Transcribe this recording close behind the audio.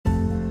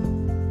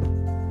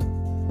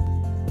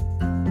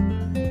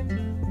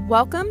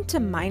Welcome to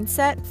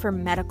Mindset for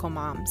Medical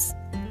Moms.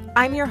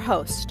 I'm your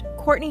host,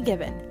 Courtney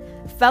Given,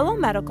 fellow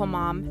medical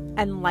mom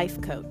and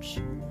life coach.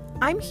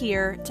 I'm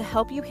here to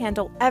help you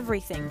handle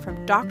everything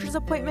from doctor's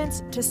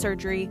appointments to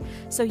surgery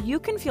so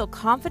you can feel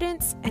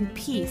confidence and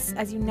peace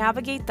as you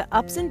navigate the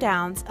ups and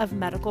downs of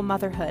medical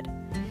motherhood.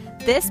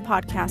 This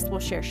podcast will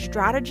share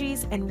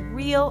strategies and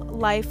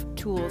real-life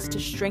tools to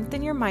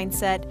strengthen your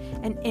mindset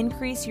and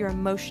increase your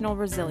emotional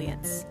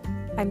resilience.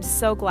 I'm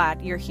so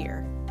glad you're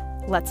here.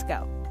 Let's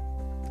go.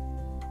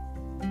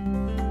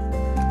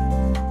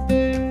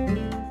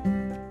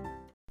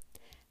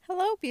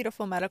 Hello,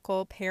 beautiful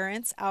medical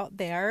parents out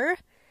there.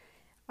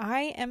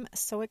 I am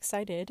so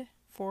excited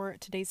for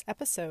today's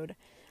episode.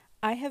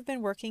 I have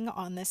been working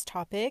on this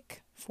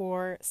topic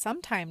for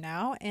some time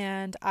now,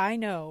 and I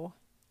know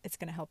it's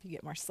going to help you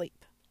get more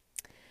sleep.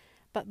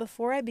 But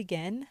before I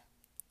begin,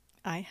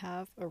 I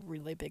have a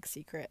really big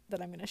secret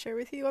that I'm going to share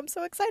with you. I'm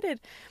so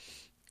excited.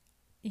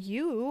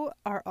 You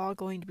are all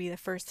going to be the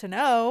first to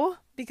know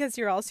because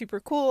you're all super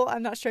cool.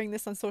 I'm not sharing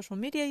this on social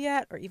media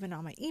yet or even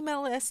on my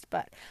email list,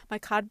 but my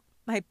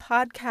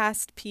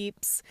podcast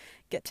peeps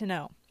get to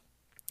know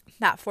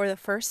that for the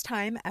first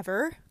time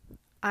ever,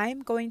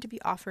 I'm going to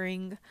be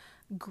offering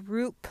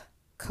group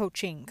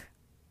coaching.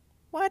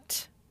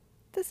 What?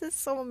 This is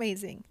so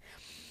amazing.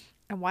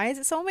 And why is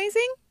it so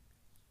amazing?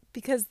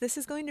 Because this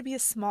is going to be a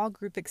small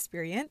group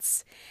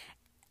experience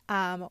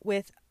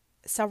with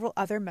several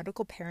other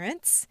medical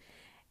parents.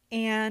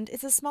 And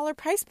it's a smaller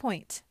price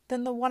point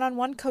than the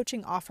one-on-one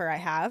coaching offer I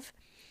have.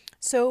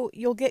 So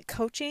you'll get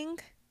coaching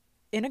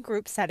in a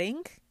group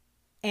setting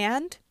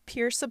and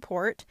peer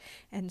support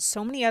and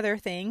so many other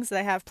things that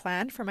I have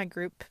planned for my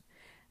group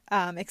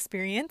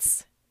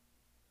experience.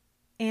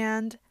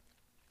 And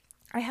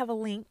I have a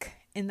link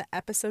in the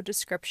episode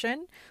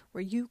description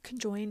where you can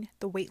join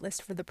the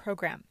waitlist for the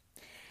program.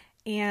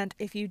 And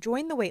if you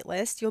join the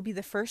waitlist, you'll be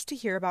the first to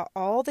hear about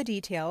all the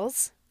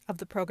details of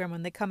the program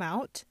when they come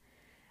out.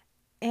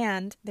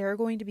 And there are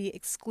going to be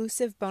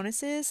exclusive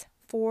bonuses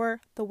for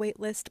the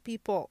waitlist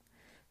people.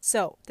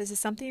 So this is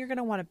something you're going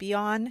to want to be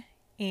on.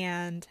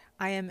 And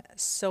I am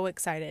so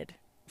excited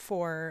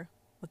for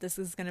what this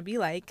is going to be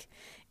like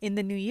in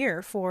the new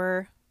year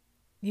for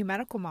you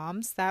medical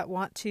moms that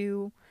want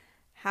to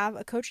have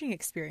a coaching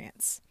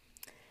experience.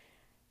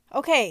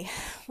 Okay,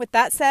 with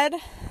that said,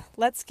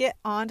 let's get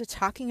on to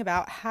talking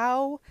about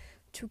how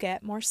to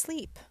get more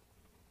sleep.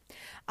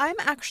 I'm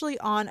actually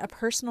on a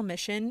personal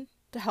mission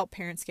to help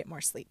parents get more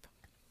sleep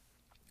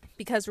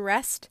because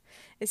rest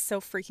is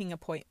so freaking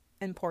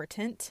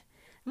important.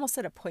 I almost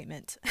said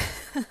appointment.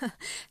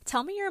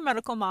 Tell me you're a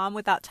medical mom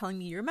without telling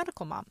me you're a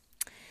medical mom.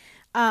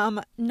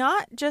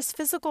 Not just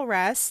physical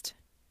rest,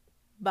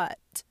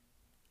 but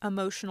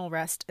emotional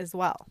rest as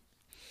well.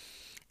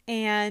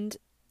 And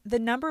the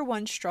number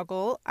one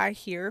struggle I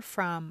hear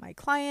from my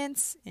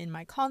clients, in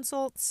my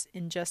consults,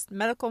 in just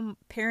medical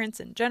parents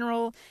in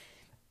general,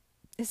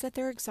 is that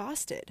they're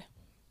exhausted.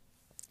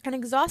 And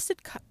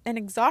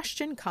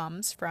exhaustion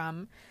comes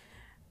from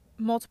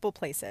multiple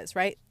places,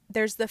 right?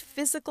 There's the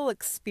physical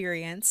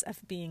experience of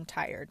being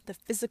tired, the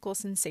physical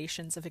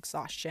sensations of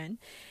exhaustion,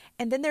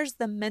 and then there's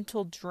the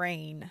mental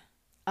drain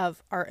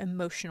of our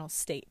emotional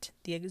state,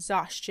 the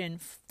exhaustion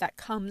that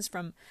comes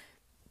from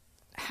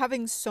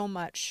having so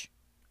much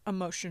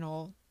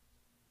emotional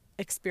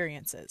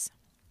experiences.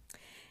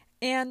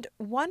 And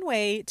one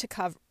way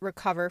to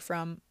recover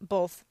from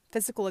both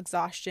physical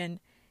exhaustion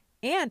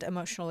and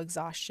emotional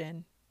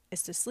exhaustion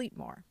is to sleep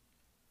more.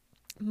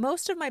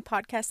 Most of my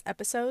podcast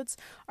episodes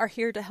are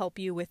here to help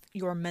you with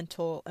your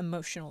mental,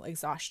 emotional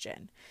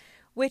exhaustion,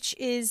 which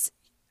is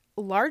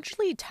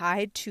largely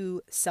tied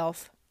to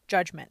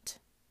self-judgment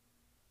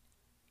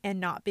and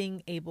not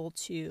being able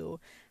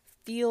to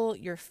feel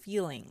your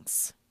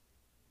feelings.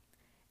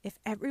 If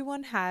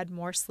everyone had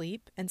more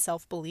sleep and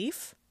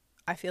self-belief,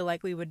 I feel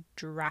like we would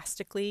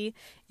drastically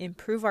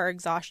improve our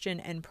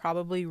exhaustion and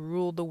probably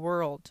rule the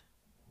world.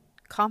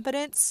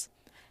 Confidence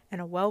and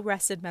a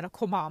well-rested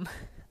medical mom.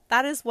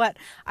 That is what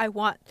I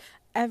want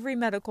every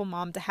medical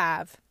mom to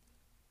have.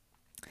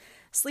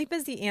 Sleep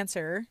is the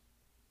answer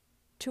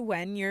to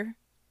when you're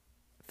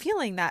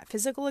feeling that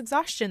physical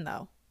exhaustion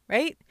though,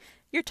 right?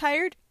 You're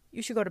tired,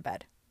 you should go to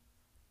bed.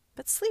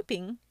 But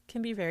sleeping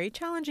can be very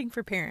challenging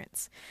for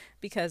parents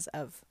because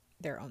of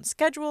their own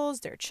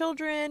schedules, their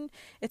children.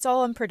 It's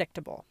all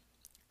unpredictable,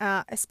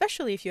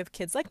 especially if you have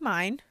kids like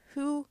mine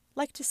who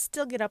like to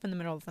still get up in the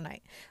middle of the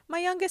night. My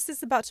youngest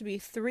is about to be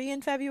 3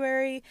 in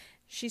February.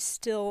 She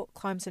still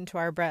climbs into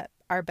our bed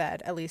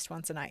at least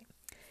once a night.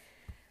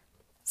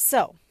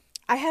 So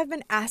I have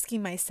been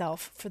asking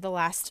myself for the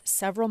last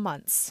several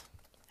months,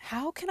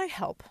 how can I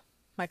help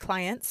my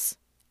clients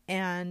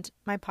and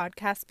my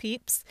podcast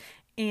peeps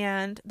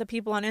and the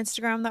people on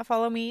Instagram that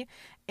follow me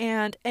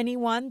and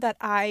anyone that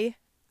I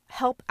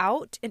help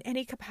out in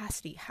any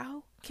capacity?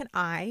 How can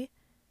I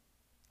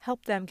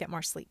help them get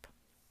more sleep?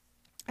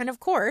 And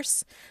of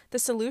course, the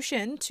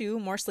solution to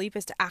more sleep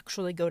is to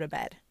actually go to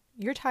bed.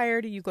 You're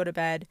tired, you go to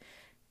bed.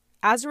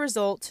 As a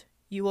result,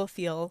 you will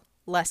feel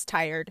less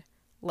tired,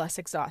 less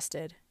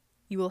exhausted.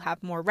 you will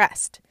have more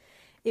rest.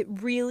 It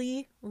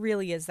really,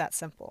 really is that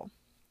simple.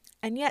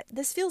 And yet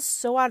this feels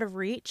so out of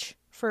reach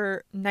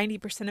for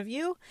 90% of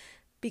you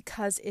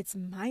because it's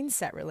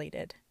mindset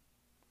related,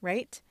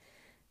 right?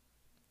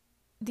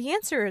 The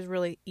answer is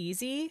really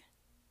easy.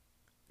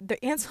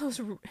 The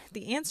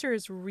answer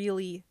is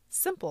really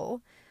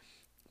simple,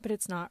 but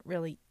it's not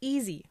really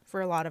easy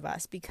for a lot of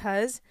us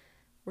because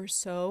we're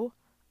so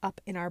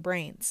up in our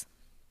brains.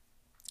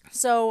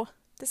 So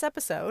this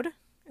episode,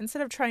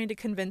 instead of trying to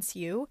convince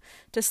you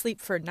to sleep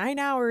for 9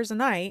 hours a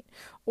night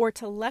or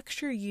to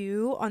lecture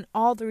you on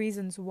all the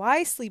reasons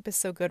why sleep is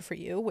so good for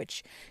you,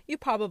 which you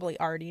probably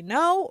already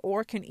know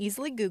or can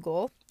easily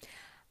Google,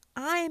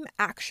 I'm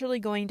actually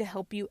going to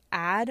help you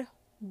add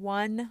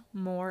 1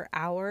 more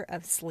hour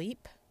of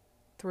sleep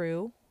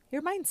through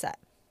your mindset.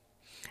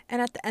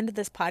 And at the end of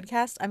this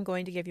podcast, I'm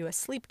going to give you a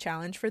sleep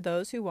challenge for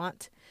those who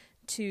want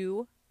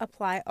to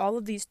apply all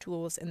of these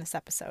tools in this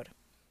episode.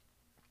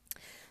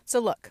 So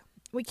look,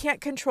 we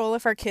can't control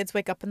if our kids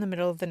wake up in the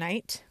middle of the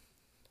night.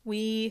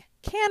 We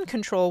can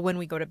control when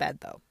we go to bed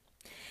though.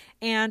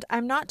 And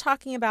I'm not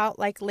talking about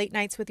like late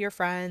nights with your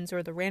friends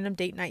or the random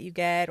date night you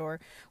get or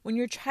when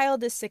your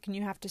child is sick and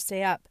you have to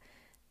stay up.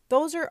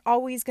 Those are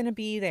always going to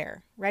be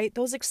there, right?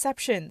 Those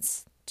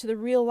exceptions to the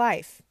real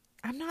life.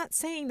 I'm not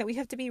saying that we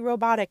have to be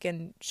robotic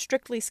and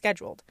strictly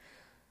scheduled,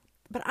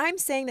 but I'm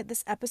saying that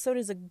this episode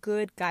is a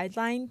good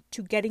guideline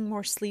to getting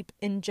more sleep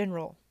in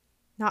general,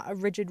 not a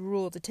rigid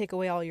rule to take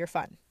away all your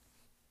fun.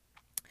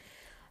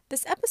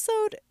 This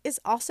episode is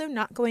also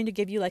not going to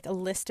give you like a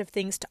list of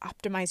things to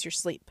optimize your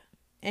sleep.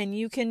 And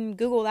you can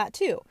Google that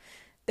too.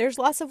 There's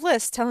lots of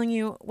lists telling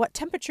you what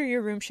temperature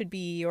your room should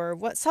be or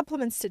what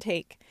supplements to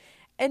take.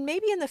 And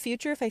maybe in the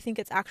future, if I think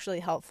it's actually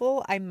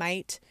helpful, I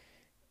might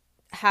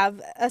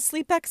have a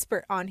sleep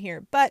expert on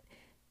here. But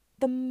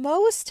the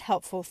most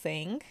helpful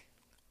thing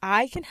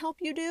I can help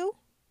you do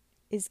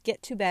is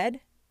get to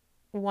bed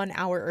 1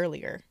 hour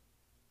earlier.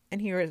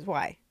 And here is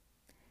why.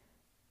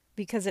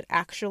 Because it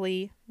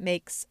actually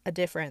makes a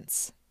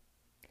difference.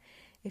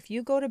 If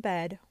you go to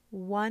bed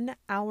 1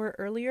 hour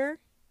earlier,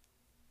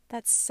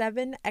 that's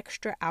 7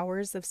 extra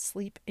hours of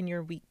sleep in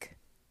your week.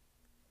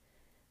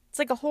 It's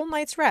like a whole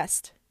night's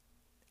rest,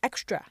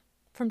 extra,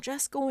 from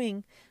just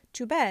going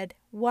to bed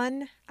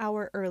 1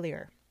 hour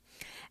earlier.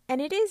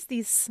 And it is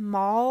these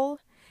small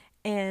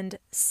and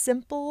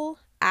simple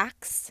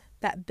acts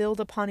that build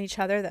upon each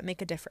other that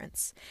make a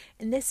difference.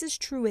 And this is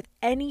true with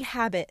any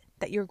habit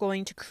that you're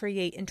going to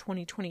create in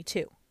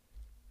 2022.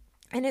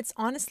 And it's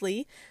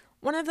honestly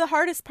one of the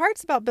hardest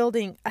parts about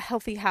building a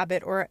healthy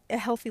habit or a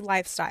healthy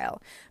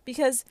lifestyle,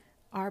 because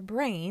our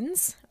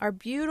brains, our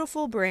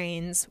beautiful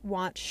brains,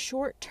 want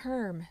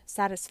short-term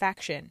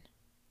satisfaction.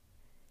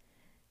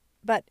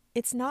 But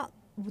it's not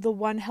the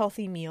one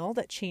healthy meal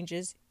that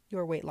changes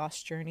your weight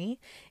loss journey.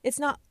 It's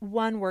not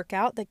one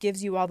workout that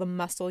gives you all the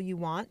muscle you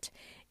want.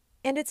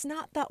 And it's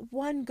not that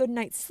one good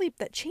night's sleep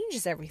that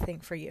changes everything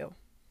for you.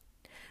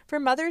 For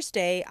Mother's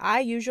Day, I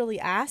usually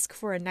ask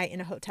for a night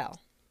in a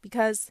hotel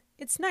because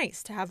it's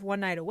nice to have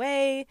one night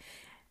away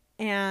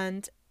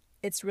and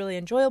it's really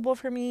enjoyable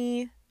for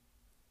me,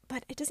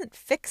 but it doesn't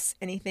fix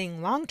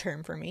anything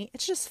long-term for me.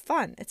 It's just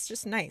fun. It's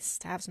just nice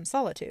to have some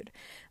solitude,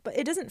 but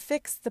it doesn't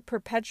fix the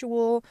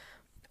perpetual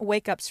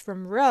wake-ups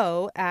from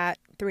row at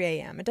 3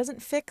 a.m. It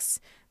doesn't fix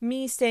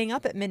me staying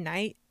up at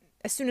midnight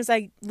as soon as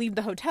I leave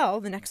the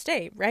hotel the next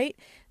day, right?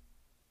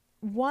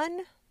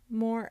 1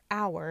 more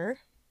hour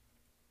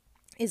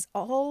is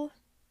all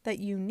that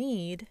you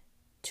need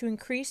to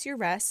increase your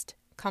rest,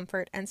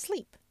 comfort, and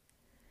sleep.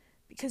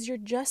 Because you're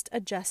just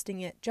adjusting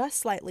it just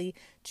slightly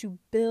to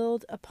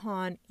build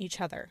upon each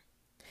other.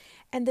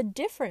 And the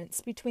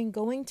difference between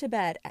going to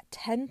bed at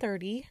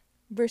 10:30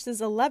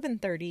 versus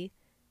 11:30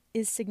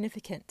 is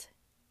significant.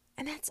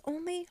 And that's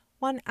only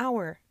 1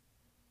 hour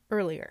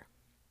earlier.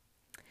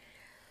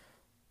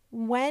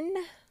 When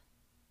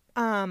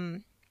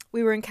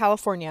we were in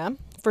California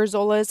for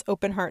Zola's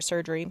open heart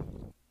surgery,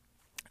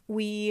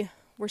 we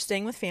were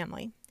staying with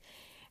family.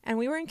 And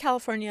we were in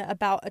California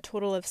about a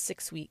total of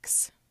 6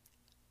 weeks.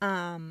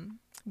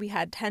 We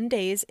had 10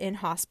 days in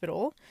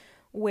hospital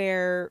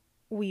where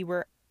we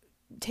were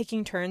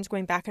taking turns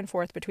going back and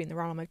forth between the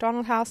Ronald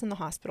McDonald House and the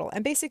hospital.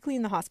 And basically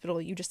in the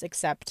hospital, you just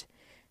accept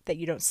that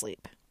you don't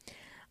sleep.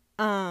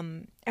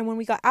 And when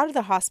we got out of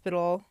the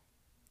hospital,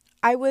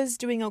 I was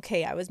doing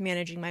okay. I was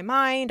managing my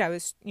mind. I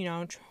was,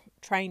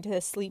 trying to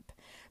sleep,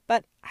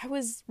 but I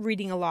was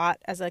reading a lot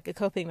as like a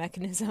coping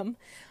mechanism.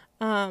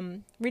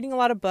 Reading a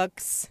lot of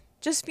books,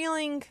 just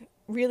feeling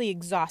really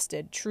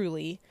exhausted,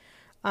 truly,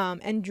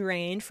 and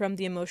drained from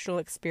the emotional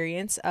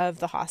experience of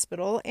the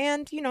hospital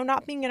and,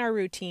 not being in our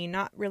routine,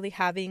 not really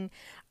having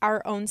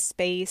our own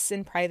space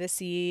and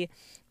privacy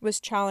was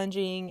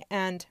challenging.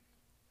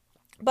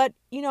 But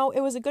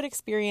it was a good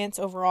experience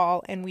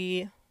overall, and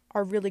we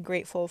are really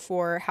grateful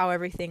for how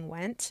everything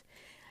went.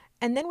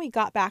 And then we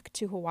got back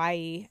to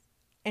Hawaii,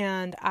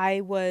 and I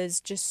was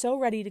just so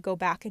ready to go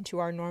back into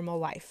our normal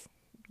life,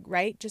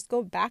 right? Just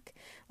go back.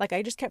 Like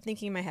I just kept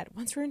thinking in my head,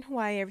 once we're in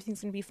Hawaii,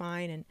 everything's going to be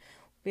fine. And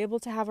be able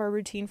to have our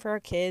routine for our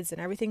kids,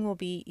 and everything will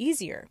be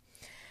easier.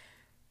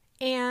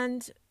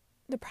 And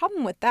the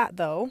problem with that,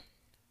 though,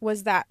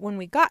 was that when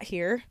we got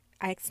here,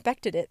 I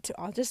expected it to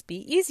all just be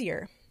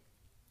easier.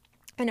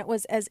 And it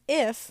was as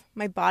if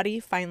my body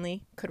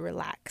finally could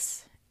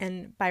relax.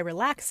 And by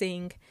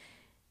relaxing,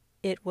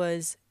 it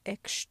was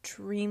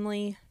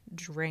extremely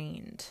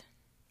drained.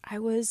 I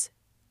was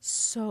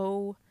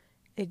so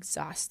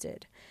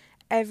exhausted.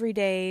 Every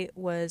day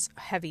was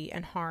heavy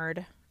and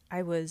hard.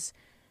 I was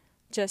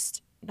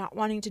just not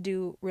wanting to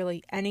do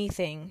really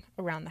anything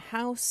around the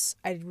house.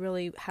 I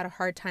really had a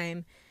hard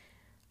time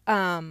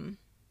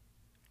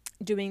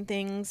doing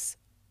things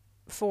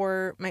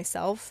for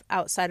myself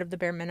outside of the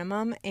bare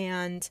minimum,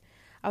 and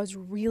I was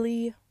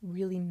really,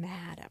 really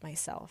mad at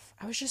myself.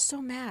 I was just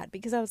so mad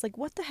because I was like,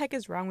 what the heck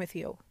is wrong with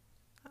you?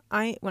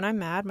 When I'm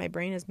mad, my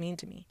brain is mean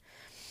to me.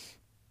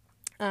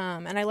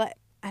 And I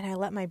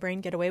let my brain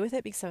get away with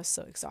it because I was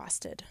so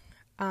exhausted.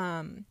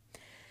 And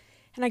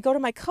I go to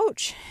my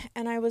coach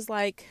and I was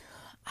like,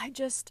 I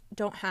just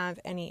don't have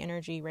any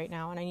energy right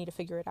now and I need to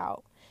figure it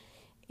out.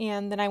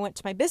 And then I went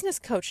to my business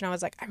coach and I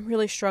was like, I'm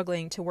really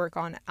struggling to work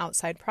on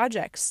outside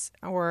projects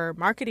or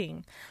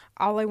marketing.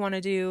 All I want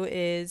to do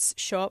is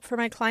show up for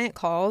my client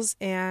calls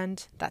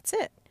and that's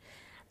it.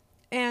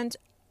 And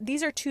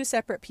these are two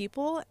separate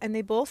people and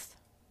they both,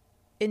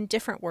 in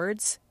different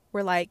words,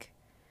 were like,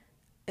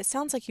 it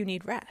sounds like you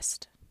need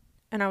rest.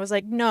 And I was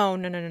like, no.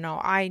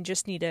 I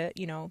just need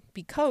to,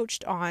 be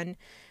coached on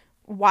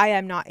why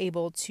I'm not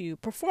able to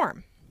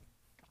perform.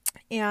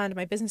 And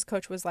my business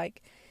coach was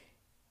like,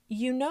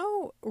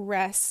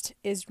 rest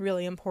is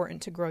really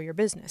important to grow your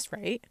business,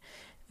 right?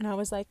 And I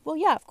was like, well,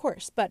 yeah, of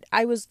course. But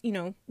I was,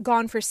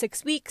 gone for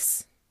 6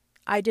 weeks.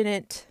 I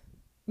didn't,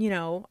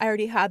 I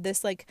already had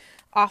this like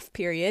off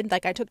period.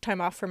 Like I took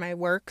time off for my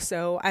work.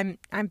 So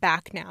I'm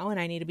back now and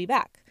I need to be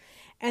back.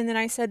 And then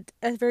I said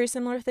a very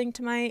similar thing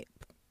to my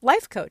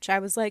life coach. I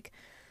was like,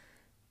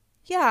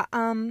 yeah,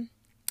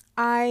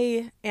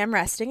 I am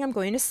resting. I'm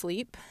going to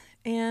sleep.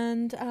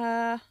 And,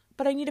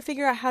 but I need to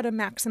figure out how to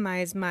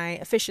maximize my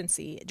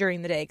efficiency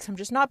during the day because I'm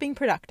just not being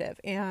productive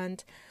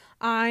and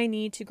I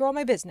need to grow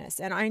my business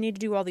and I need to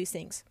do all these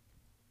things.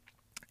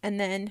 And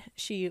then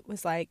she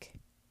was like,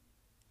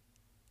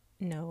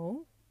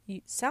 no,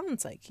 it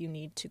sounds like you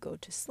need to go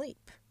to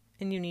sleep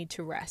and you need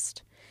to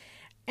rest.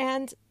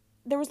 And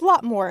there was a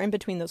lot more in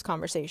between those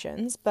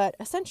conversations, but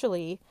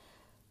essentially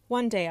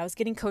one day I was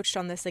getting coached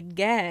on this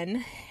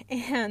again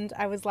and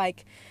I was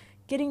like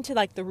getting to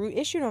like the root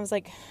issue and I was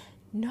like,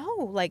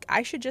 no, like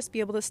I should just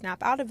be able to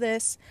snap out of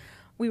this.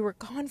 We were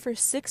gone for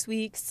 6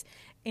 weeks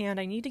and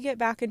I need to get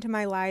back into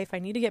my life. I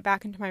need to get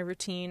back into my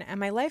routine. And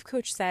my life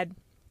coach said,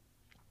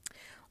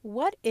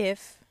 what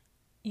if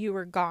you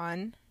were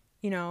gone,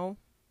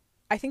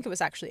 I think it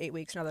was actually 8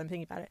 weeks now that I'm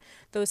thinking about it,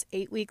 those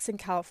 8 weeks in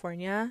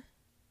California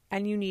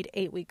and you need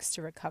 8 weeks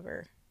to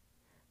recover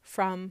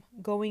from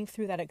going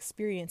through that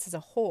experience as a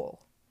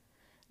whole,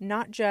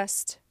 not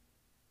just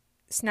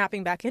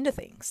snapping back into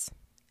things.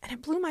 And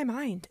it blew my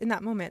mind in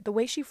that moment. The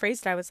way she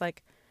phrased it, I was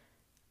like,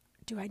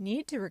 do I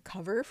need to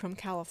recover from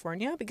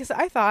California? Because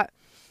I thought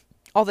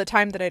all the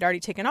time that I'd already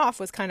taken off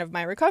was kind of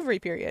my recovery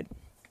period.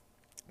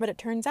 But it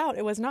turns out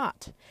it was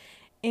not.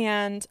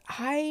 And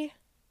I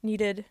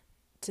needed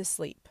to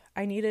sleep.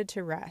 I needed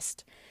to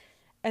rest.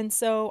 And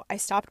so I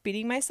stopped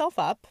beating myself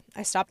up.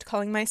 I stopped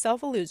calling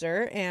myself a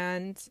loser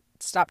and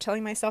stopped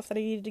telling myself that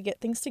I needed to get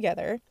things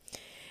together.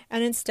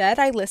 And instead,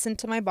 I listened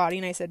to my body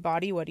and I said,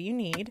 body, what do you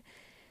need?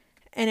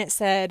 And it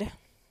said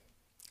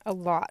a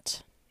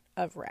lot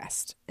of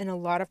rest and a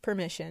lot of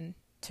permission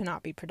to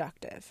not be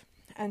productive.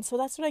 And so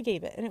that's what I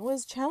gave it. And it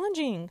was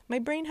challenging. My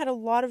brain had a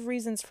lot of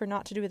reasons for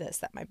not to do this,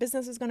 that my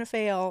business was going to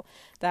fail,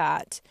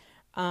 that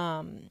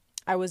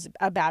I was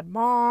a bad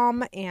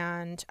mom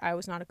and I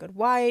was not a good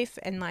wife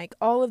and like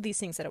all of these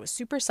things, that I was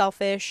super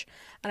selfish.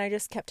 And I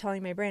just kept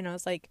telling my brain, I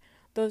was like,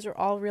 those are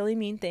all really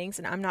mean things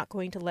and I'm not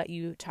going to let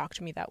you talk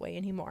to me that way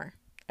anymore.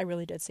 I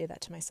really did say that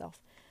to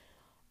myself.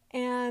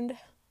 And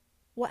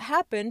what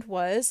happened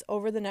was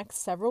over the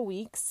next several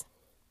weeks,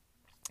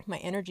 my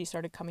energy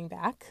started coming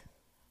back.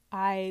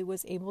 I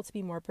was able to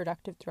be more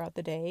productive throughout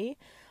the day.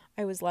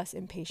 I was less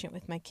impatient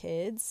with my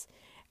kids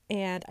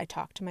and I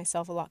talked to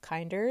myself a lot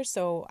kinder.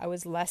 So I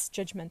was less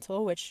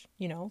judgmental, which,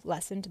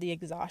 lessened the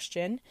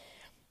exhaustion.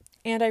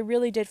 And I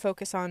really did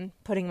focus on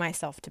putting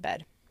myself to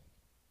bed.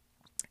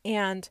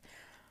 And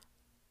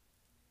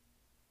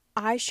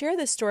I share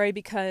this story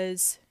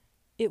because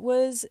it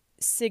was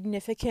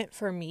significant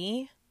for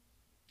me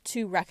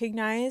to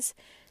recognize,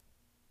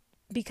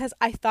 because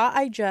I thought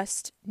I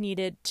just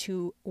needed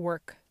to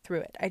work through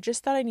it. I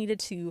just thought I needed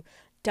to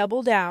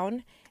double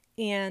down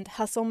and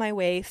hustle my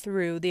way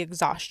through the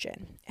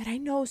exhaustion. And I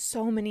know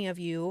so many of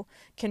you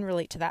can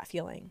relate to that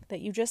feeling,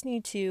 that you just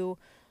need to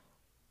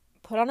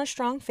put on a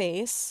strong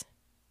face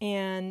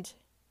and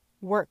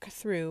work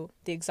through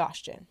the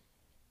exhaustion.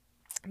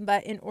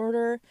 But in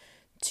order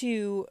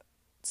to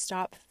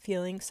stop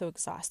feeling so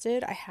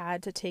exhausted, I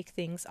had to take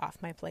things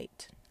off my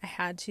plate. I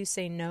had to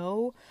say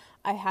no.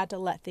 I had to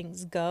let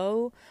things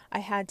go. I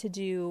had to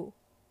do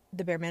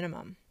the bare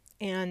minimum.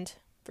 And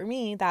for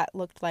me, that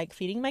looked like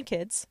feeding my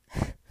kids.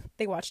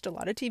 They watched a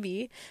lot of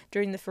TV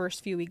during the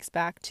first few weeks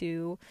back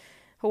to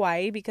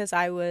Hawaii because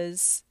I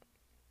was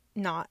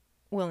not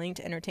willing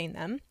to entertain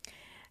them.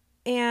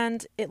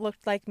 And it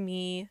looked like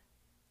me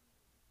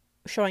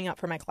showing up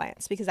for my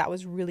clients because that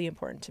was really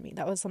important to me.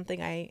 That was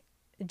something I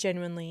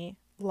genuinely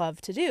love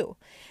to do.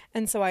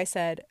 And so I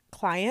said,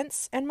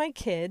 clients and my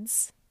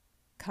kids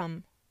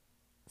come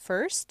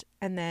first,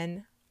 and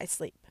then I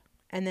sleep.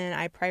 And then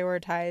I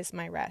prioritize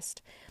my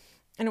rest.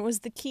 And it was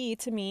the key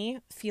to me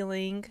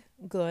feeling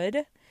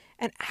good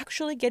and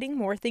actually getting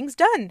more things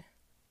done.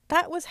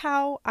 That was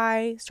how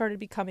I started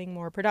becoming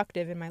more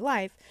productive in my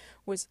life,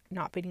 was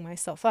not beating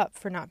myself up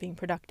for not being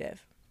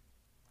productive.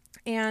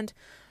 And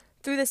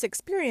through this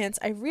experience,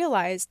 I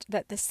realized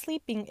that the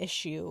sleeping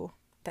issue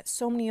that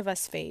so many of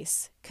us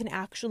face can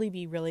actually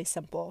be really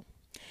simple,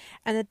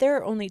 and that there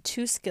are only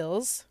 2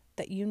 skills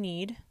that you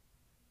need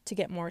to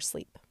get more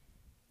sleep,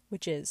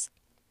 which is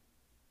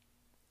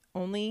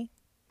only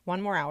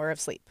 1 more hour of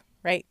sleep,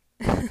 right?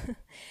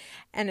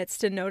 And it's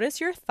to notice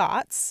your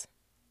thoughts,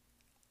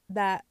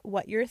 that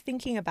what you're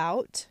thinking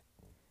about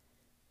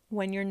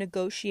when you're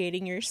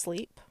negotiating your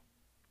sleep,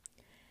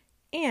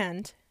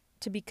 and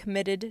to be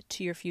committed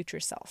to your future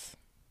self.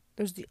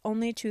 Those are the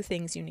only 2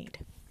 things you need.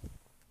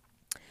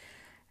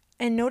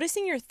 And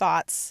noticing your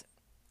thoughts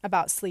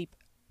about sleep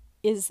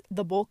is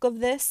the bulk of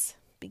this,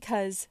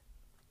 because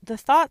the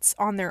thoughts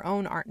on their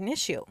own aren't an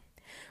issue.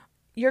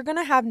 You're going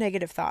to have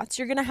negative thoughts.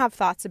 You're going to have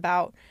thoughts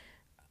about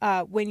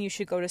when you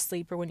should go to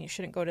sleep or when you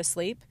shouldn't go to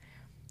sleep.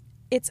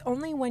 It's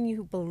only when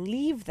you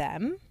believe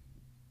them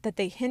that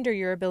they hinder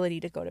your ability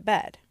to go to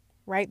bed,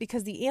 right?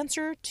 Because the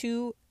answer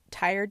to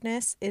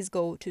tiredness is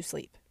go to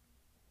sleep.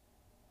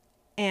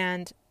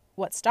 And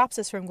what stops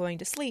us from going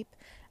to sleep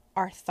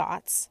are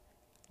thoughts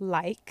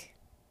like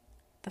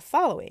the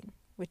following,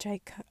 which I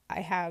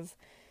have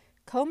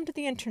combed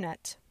the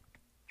internet.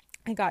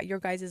 I got your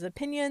guys'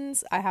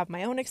 opinions. I have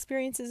my own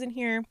experiences in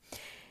here.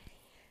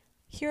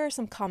 Here are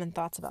some common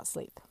thoughts about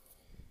sleep.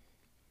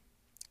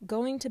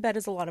 Going to bed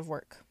is a lot of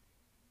work.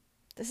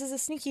 This is a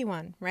sneaky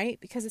one, right?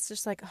 Because it's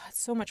just like,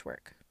 it's so much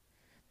work.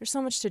 There's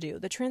so much to do.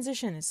 The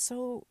transition is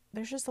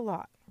there's just a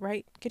lot,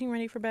 right? Getting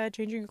ready for bed,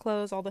 changing your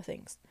clothes, all the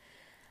things.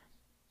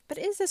 But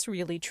is this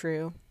really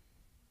true?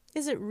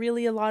 Is it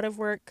really a lot of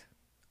work?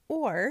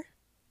 Or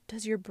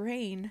does your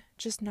brain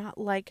just not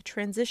like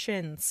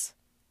transitions?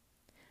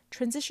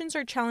 Transitions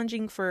are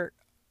challenging for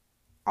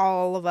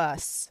all of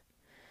us.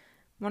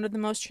 One of the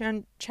most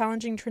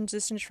challenging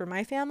transitions for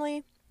my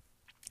family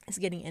is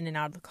getting in and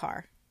out of the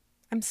car.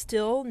 I'm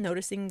still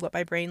noticing what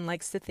my brain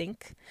likes to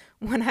think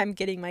when I'm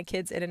getting my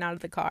kids in and out of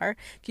the car,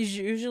 because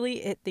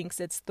usually it thinks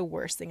it's the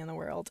worst thing in the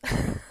world.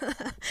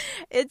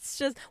 It's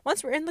just,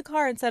 once we're in the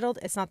car and settled,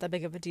 it's not that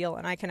big of a deal,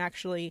 and I can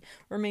actually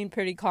remain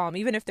pretty calm,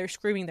 even if they're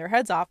screaming their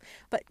heads off.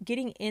 But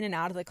getting in and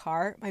out of the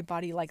car, my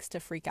body likes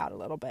to freak out a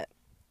little bit.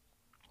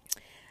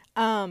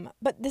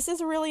 But this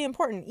is really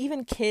important.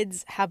 Even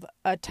kids have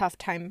a tough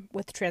time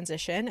with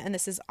transition, and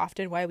this is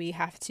often why we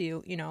have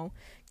to,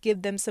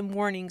 give them some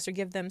warnings or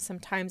give them some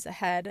times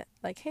ahead,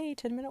 like, hey,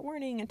 10-minute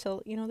warning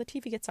until, the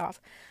TV gets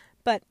off.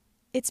 But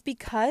it's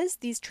because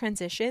these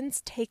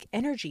transitions take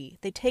energy.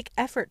 They take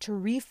effort to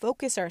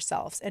refocus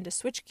ourselves and to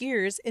switch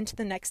gears into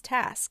the next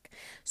task.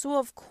 So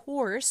of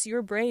course,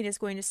 your brain is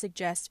going to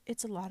suggest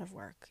it's a lot of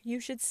work. You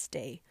should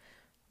stay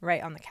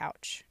right on the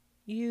couch.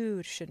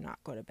 You should not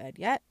go to bed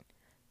yet.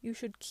 You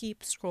should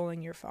keep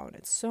scrolling your phone.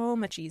 It's so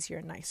much easier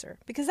and nicer.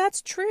 Because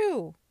that's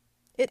true.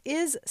 It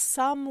is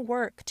some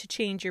work to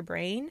change your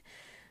brain,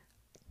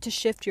 to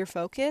shift your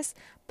focus,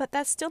 but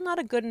that's still not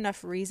a good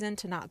enough reason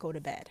to not go to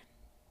bed.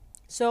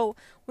 So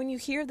when you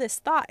hear this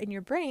thought in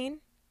your brain,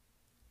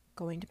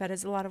 going to bed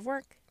is a lot of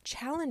work,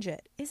 challenge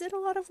it. Is it a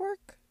lot of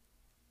work?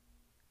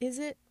 Is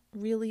it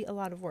really a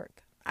lot of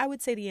work? I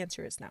would say the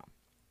answer is no.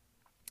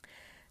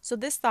 So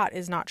this thought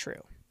is not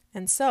true.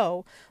 And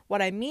so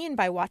what I mean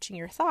by watching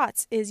your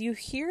thoughts is you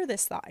hear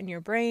this thought in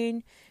your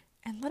brain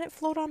and let it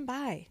float on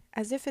by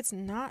as if it's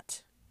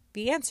not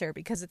the answer,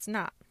 because it's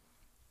not.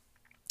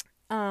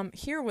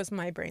 Here was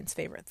my brain's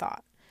favorite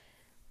thought.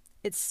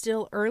 It's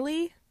still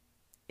early.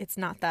 It's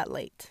not that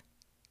late.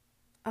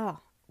 A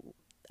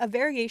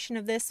variation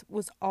of this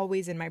was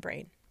always in my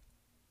brain.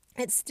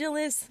 It still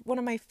is one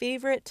of my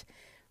favorite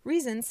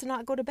reasons to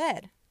not go to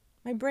bed.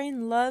 My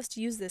brain loves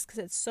to use this because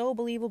it's so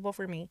believable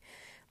for me.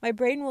 My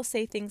brain will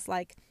say things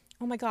like,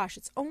 oh my gosh,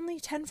 it's only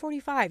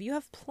 10:45. You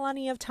have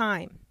plenty of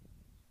time.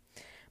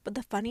 But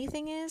the funny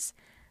thing is,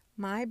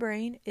 my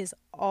brain is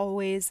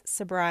always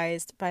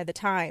surprised by the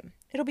time.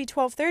 It'll be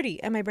 12:30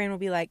 and my brain will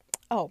be like,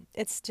 oh,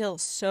 it's still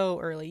so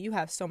early. You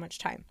have so much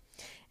time.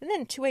 And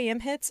then 2 a.m.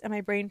 hits and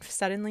my brain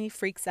suddenly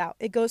freaks out.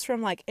 It goes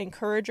from like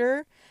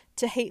encourager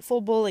to hateful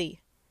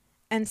bully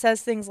and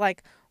says things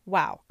like,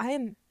 wow, I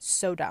am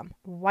so dumb.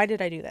 Why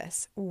did I do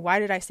this? Why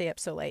did I stay up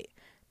so late?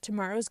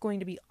 Tomorrow is going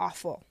to be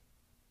awful.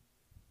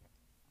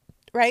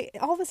 Right?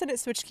 All of a sudden it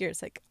switched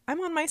gears. Like,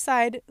 I'm on my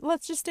side.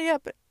 Let's just stay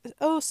up.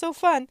 Oh, so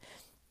fun.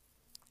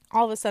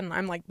 all of a sudden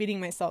I'm like beating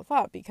myself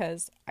up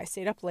because I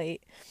stayed up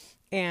late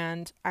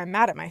and I'm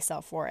mad at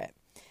myself for it.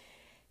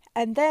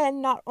 And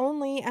then not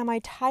only am I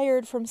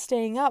tired from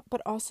staying up,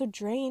 but also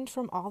drained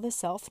from all the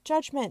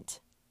self-judgment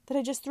that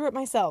I just threw at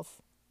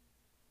myself.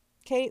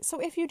 Okay, so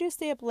if you do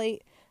stay up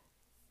late,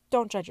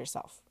 don't judge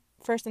yourself.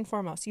 First and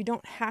foremost, you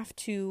don't have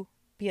to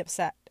be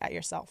upset at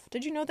yourself.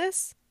 Did you know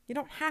this? You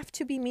don't have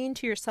to be mean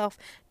to yourself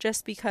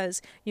just because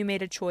you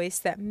made a choice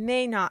that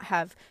may not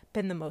have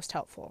been the most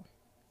helpful.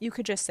 You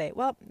could just say,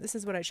 well, this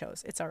is what I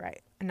chose. It's all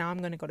right. And now I'm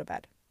going to go to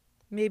bed.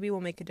 Maybe we'll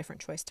make a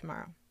different choice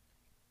tomorrow.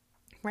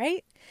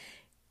 Right?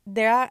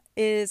 That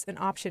is an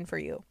option for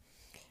you.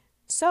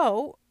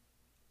 So,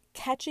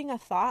 catching a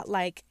thought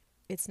like,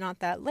 it's not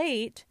that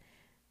late,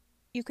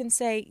 you can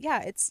say,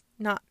 yeah, it's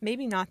not,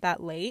 maybe not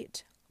that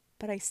late,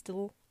 but I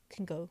still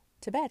can go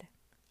to bed.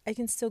 I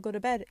can still go to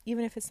bed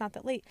even if it's not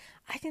that late.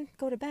 I can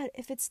go to bed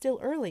if it's still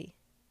early.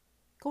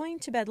 Going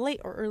to bed late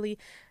or early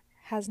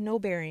has no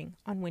bearing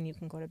on when you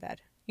can go to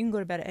bed. You can go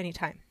to bed at any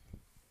time.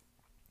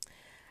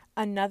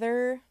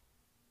 Another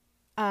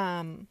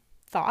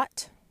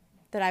thought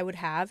that I would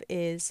have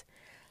is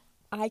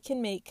I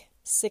can make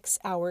 6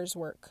 hours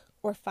work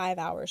or 5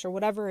 hours or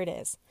whatever it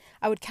is.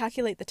 I would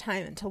calculate the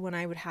time until when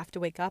I would have to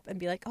wake up and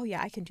be like, oh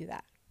yeah, I can do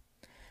that.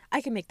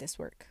 I can make this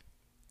work.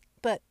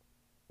 But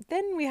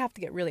then we have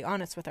to get really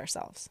honest with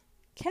ourselves.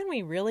 Can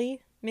we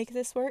really make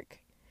this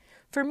work?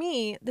 For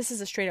me, this is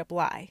a straight up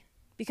lie.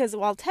 Because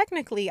while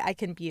technically I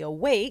can be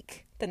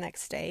awake the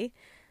next day,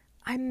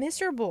 I'm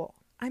miserable.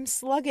 I'm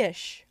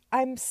sluggish.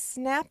 I'm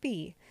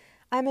snappy.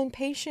 I'm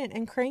impatient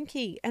and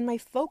cranky. And my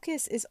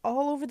focus is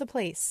all over the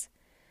place.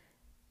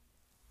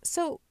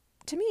 So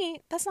to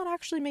me, that's not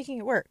actually making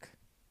it work.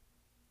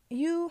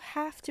 You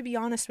have to be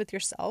honest with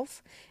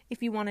yourself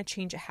if you want to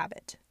change a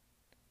habit.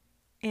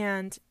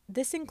 And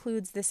this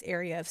includes this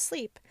area of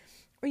sleep,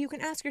 where you can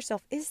ask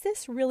yourself, is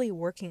this really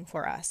working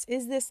for us?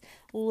 Is this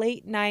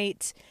late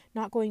night,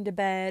 not going to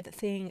bed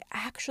thing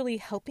actually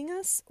helping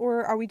us?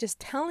 Or are we just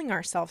telling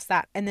ourselves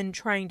that and then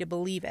trying to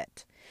believe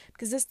it?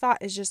 Because this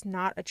thought is just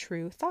not a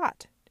true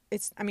thought.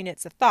 It's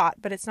a thought,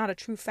 but it's not a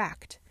true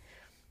fact.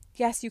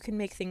 Yes, you can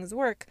make things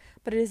work,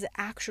 but is it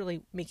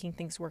actually making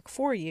things work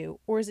for you?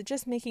 Or is it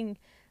just making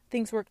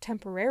things work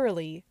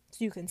temporarily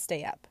so you can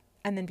stay up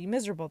and then be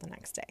miserable the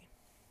next day?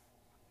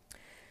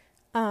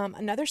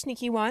 Another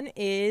sneaky one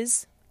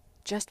is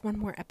just one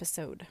more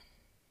episode.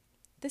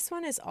 This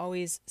one is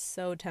always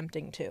so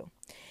tempting too.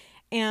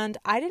 And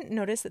I didn't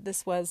notice that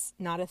this was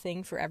not a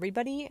thing for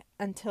everybody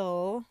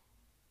until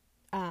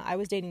I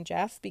was dating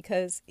Jeff,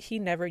 because he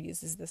never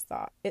uses this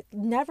thought. It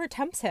never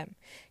tempts him.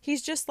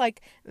 He's just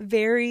like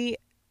very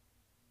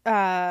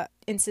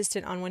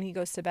insistent on when he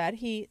goes to bed.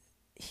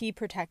 He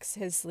protects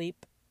his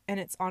sleep, and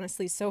it's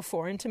honestly so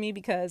foreign to me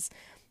because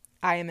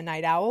I am a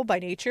night owl by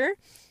nature.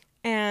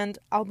 And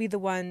I'll be the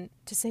one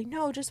to say,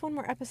 no, just one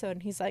more episode.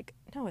 And he's like,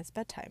 no, it's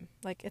bedtime.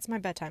 Like, it's my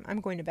bedtime.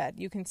 I'm going to bed.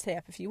 You can stay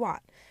up if you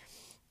want.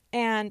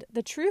 And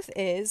the truth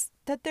is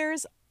that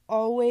there's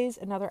always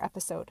another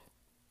episode.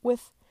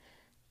 With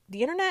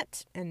the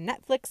internet and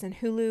Netflix and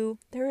Hulu,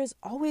 there is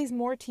always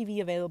more TV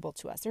available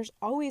to us. There's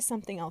always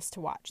something else to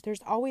watch.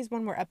 There's always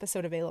one more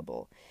episode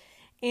available.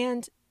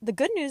 And the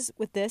good news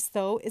with this,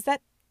 though, is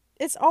that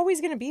it's always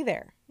going to be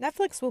there.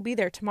 Netflix will be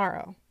there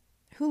tomorrow.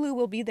 Hulu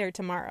will be there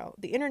tomorrow.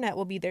 The internet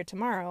will be there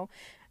tomorrow.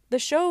 The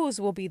shows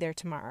will be there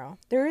tomorrow.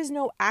 There is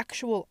no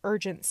actual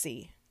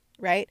urgency,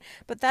 right?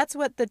 But that's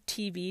what the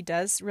TV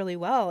does really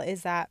well,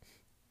 is that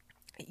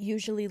it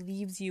usually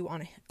leaves you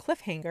on a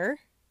cliffhanger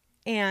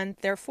and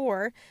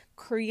therefore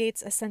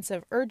creates a sense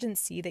of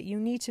urgency that you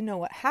need to know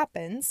what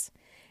happens,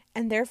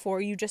 and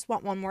therefore you just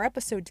want one more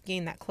episode to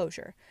gain that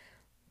closure.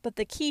 But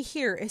the key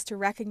here is to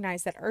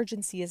recognize that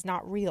urgency is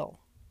not real.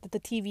 That the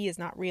TV is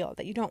not real,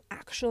 that you don't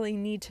actually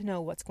need to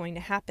know what's going to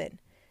happen.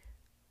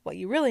 What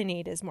you really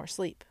need is more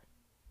sleep.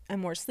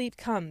 And more sleep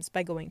comes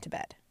by going to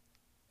bed.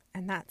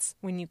 And that's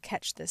when you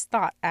catch this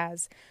thought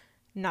as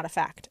not a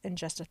fact and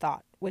just a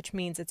thought, which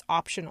means it's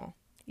optional.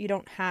 You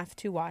don't have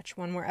to watch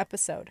one more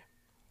episode.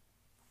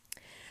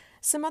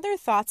 Some other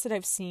thoughts that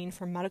I've seen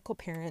from medical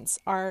parents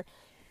are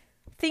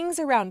things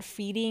around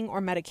feeding or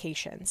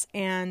medications.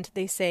 And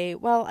they say,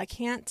 well, I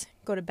can't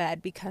go to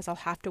bed because I'll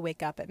have to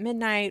wake up at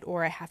midnight,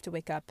 or I have to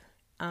wake up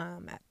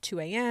at 2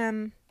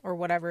 a.m. or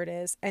whatever it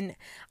is. And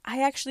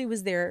I actually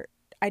was there.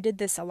 I did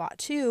this a lot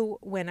too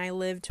when I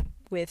lived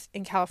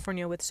in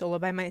California with Sola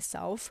by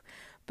myself.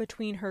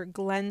 Between her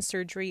Glen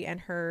surgery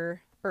and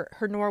her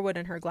Norwood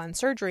and her Glen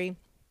surgery,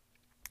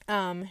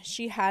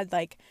 she had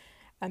like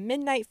a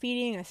midnight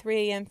feeding, a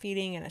 3 a.m.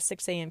 feeding, and a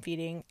 6 a.m.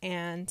 feeding.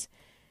 And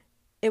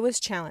it was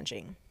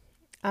challenging.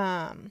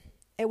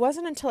 It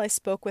wasn't until I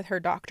spoke with her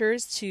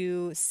doctors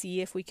to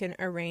see if we can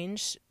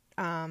arrange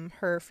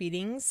her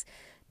feedings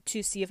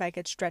to see if I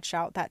could stretch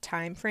out that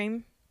time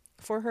frame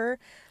for her.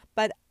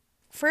 But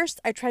first,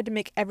 I tried to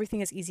make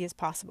everything as easy as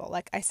possible.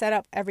 Like, I set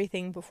up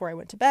everything before I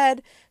went to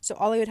bed, so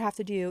all I would have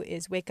to do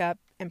is wake up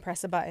and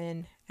press a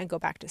button and go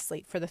back to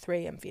sleep for the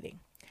 3 a.m. feeding.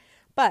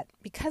 But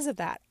because of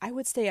that, I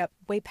would stay up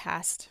way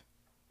past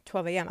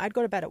 12 a.m. I'd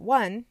go to bed at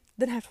 1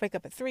 then have to wake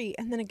up at 3,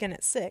 and then again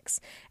at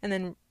 6, and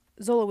then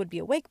Zola would be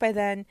awake by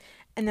then,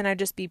 and then I'd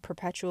just be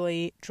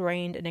perpetually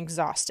drained and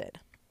exhausted.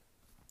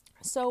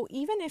 So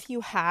even if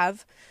you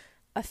have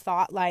a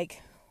thought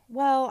like,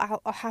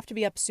 well, I'll have to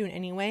be up soon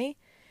anyway,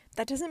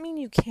 that doesn't mean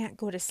you can't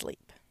go to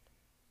sleep.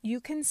 You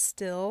can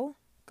still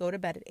go to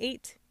bed at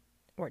 8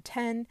 or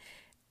 10,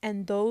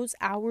 and those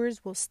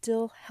hours will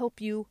still help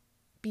you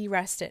be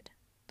rested.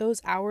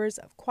 Those hours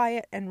of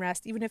quiet and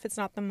rest, even if it's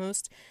not the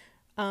most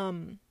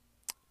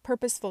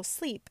purposeful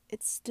sleep,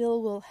 it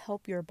still will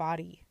help your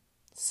body.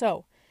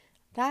 So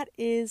that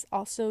is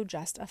also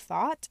just a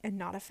thought and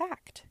not a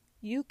fact.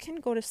 You can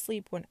go to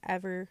sleep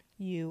whenever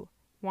you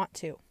want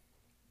to.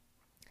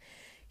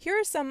 Here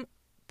are some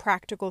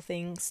practical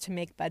things to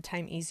make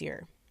bedtime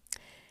easier.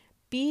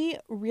 Be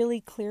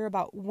really clear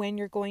about when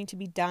you're going to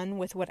be done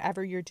with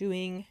whatever you're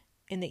doing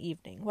in the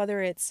evening,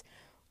 whether it's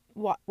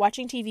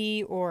watching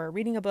TV or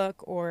reading a book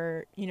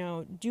or,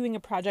 doing a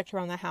project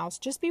around the house.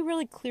 Just be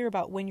really clear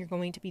about when you're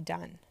going to be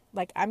done.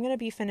 Like, I'm going to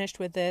be finished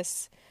with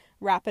this,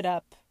 wrap it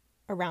up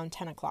around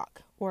 10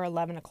 o'clock or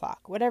 11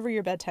 o'clock, whatever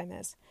your bedtime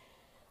is.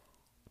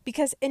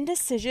 Because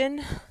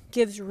indecision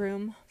gives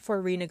room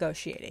for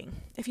renegotiating.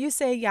 If you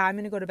say, yeah, I'm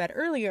going to go to bed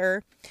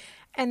earlier,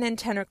 and then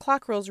 10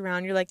 o'clock rolls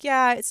around, you're like,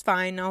 yeah, it's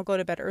fine, I'll go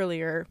to bed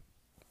earlier.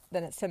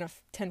 Then it's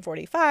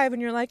 10:45,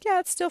 and you're like, yeah,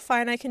 it's still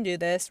fine, I can do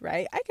this,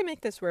 right? I can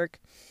make this work.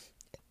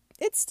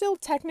 It's still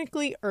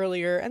technically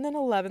earlier, and then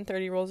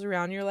 11:30 rolls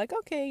around, you're like,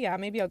 okay, yeah,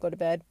 maybe I'll go to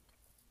bed.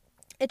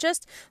 It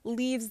just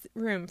leaves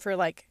room for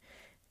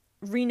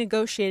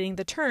renegotiating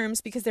the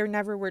terms because there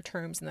never were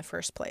terms in the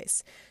first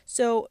place.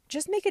 So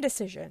just make a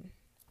decision.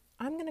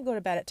 I'm going to go to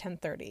bed at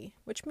 10:30,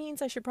 which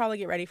means I should probably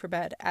get ready for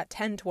bed at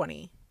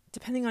 10:20,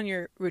 depending on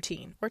your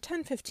routine, or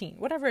 10:15,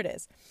 whatever it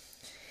is.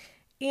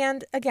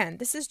 And again,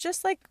 this is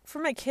just like for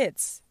my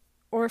kids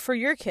or for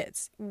your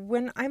kids.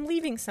 When I'm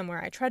leaving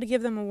somewhere, I try to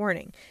give them a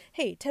warning.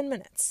 Hey, 10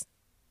 minutes.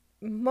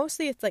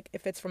 Mostly it's like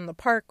if it's from the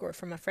park or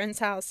from a friend's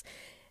house,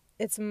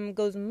 it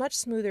goes much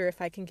smoother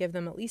if I can give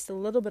them at least a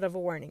little bit of a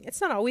warning.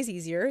 It's not always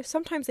easier.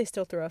 Sometimes they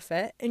still throw a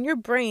fit, and your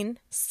brain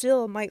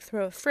still might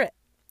throw a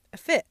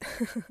fit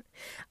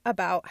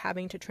about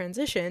having to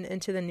transition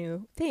into the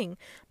new thing.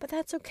 But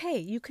that's okay.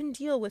 You can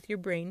deal with your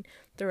brain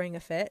throwing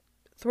a fit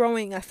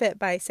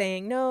by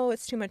saying, no,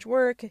 it's too much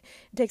work. It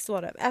takes a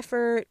lot of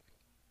effort.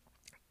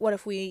 What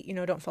if we,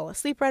 don't fall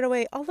asleep right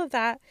away? All of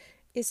that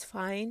is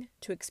fine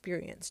to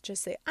experience.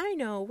 Just say, I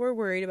know we're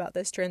worried about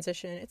this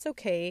transition. It's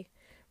okay.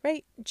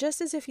 Right?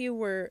 Just as if you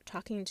were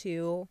talking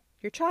to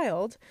your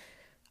child,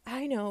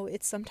 I know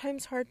it's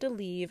sometimes hard to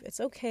leave. It's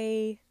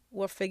okay.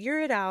 We'll figure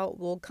it out.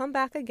 We'll come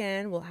back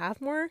again. We'll have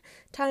more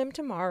time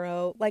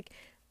tomorrow.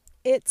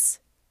 It's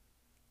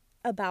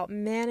about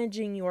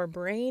managing your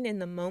brain in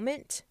the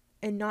moment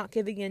and not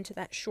giving in to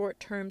that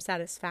short-term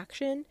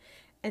satisfaction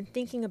and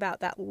thinking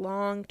about that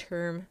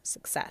long-term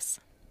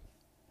success.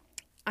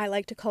 I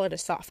like to call it a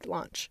soft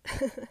launch.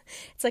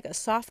 It's like a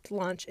soft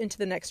launch into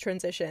the next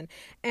transition,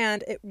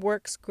 and it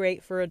works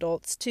great for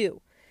adults too.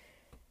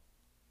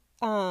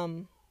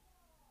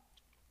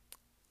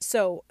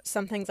 So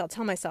some things I'll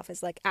tell myself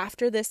is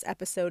after this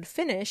episode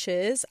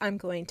finishes, I'm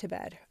going to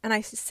bed. And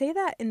I say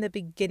that in the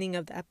beginning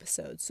of the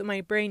episode, so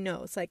my brain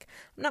knows, I'm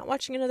not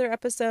watching another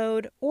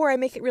episode, or I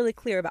make it really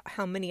clear about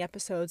how many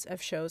episodes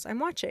of shows I'm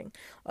watching.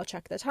 I'll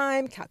check the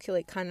time,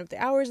 calculate kind of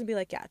the hours, and be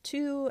like, yeah,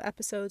 2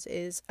 episodes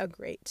is a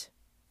great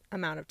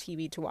amount of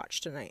TV to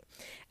watch tonight.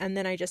 And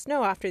then I just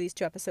know after these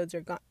 2 episodes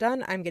are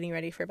done, I'm getting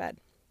ready for bed.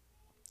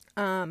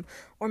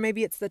 Or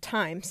maybe it's the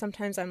time.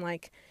 Sometimes I'm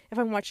if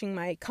I'm watching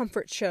my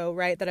comfort show,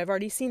 right, that I've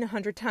already seen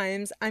 100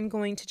 times, I'm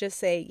going to just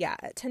say, yeah,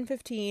 at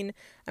 10:15,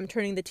 I'm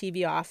turning the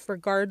TV off,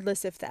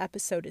 regardless if the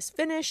episode is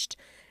finished,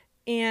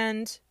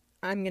 and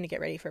I'm going to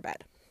get ready for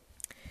bed.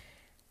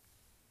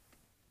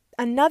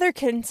 Another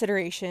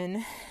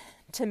consideration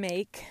to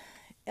make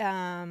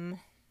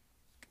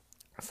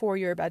for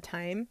your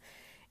bedtime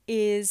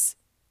is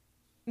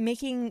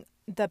making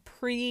the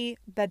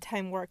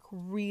pre-bedtime work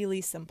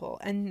really simple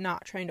and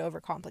not trying to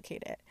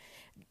overcomplicate it.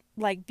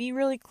 Be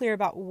really clear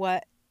about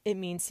what it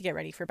means to get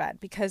ready for bed,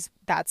 because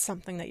that's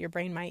something that your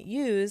brain might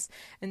use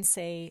and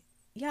say,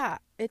 yeah,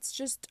 it's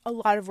just a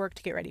lot of work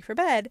to get ready for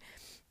bed.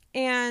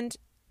 And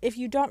if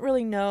you don't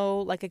really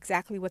know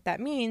exactly what that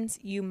means,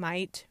 you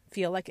might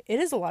feel like it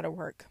is a lot of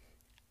work.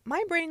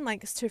 My brain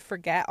likes to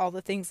forget all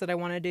the things that I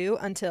want to do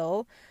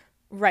until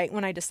right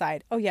when I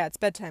decide, oh yeah, it's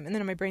bedtime. And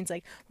then my brain's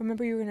like,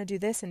 remember you were going to do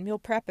this and meal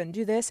prep and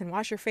do this and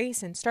wash your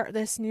face and start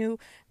this new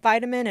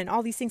vitamin and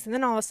all these things. And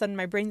then all of a sudden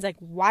my brain's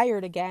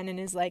wired again and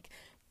is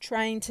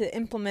trying to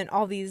implement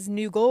all these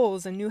new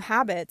goals and new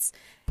habits.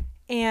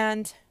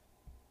 And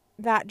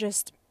that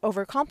just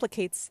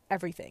overcomplicates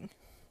everything.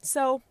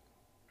 So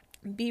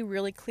be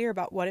really clear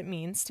about what it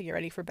means to get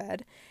ready for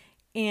bed.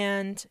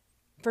 And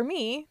for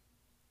me,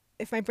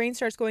 if my brain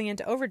starts going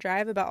into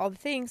overdrive about all the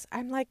things,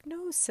 I'm like,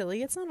 no,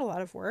 silly, it's not a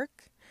lot of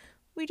work.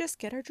 We just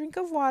get our drink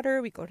of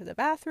water, we go to the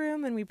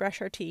bathroom, and we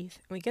brush our teeth,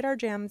 and we get our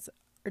jams.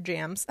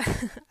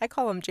 I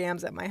call them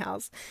jams at my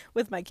house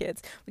with my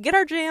kids. We get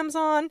our jams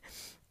on,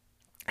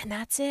 And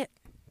that's it.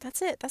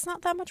 That's it. That's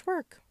not that much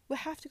work. We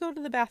have to go to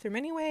the bathroom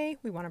anyway.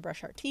 We want to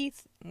brush our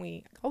teeth.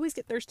 We always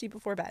get thirsty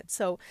before bed.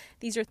 So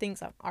these are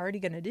things I'm already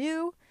going to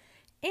do.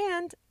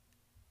 And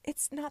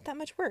it's not that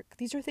much work.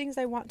 These are things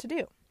I want to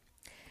do.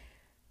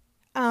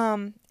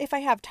 If I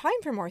have time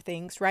for more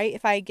things, right?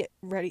 If I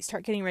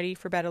start getting ready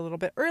for bed a little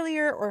bit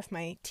earlier, or if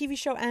my TV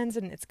show ends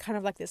and it's kind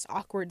of like this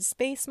awkward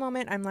space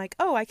moment, I'm like,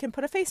 oh, I can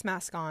put a face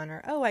mask on,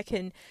 or oh, I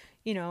can,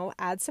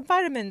 add some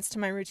vitamins to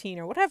my routine,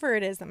 or whatever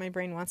it is that my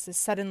brain wants to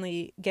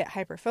suddenly get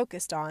hyper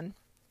focused on.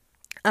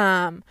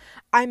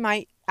 I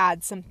might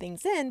add some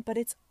things in, but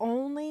it's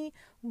only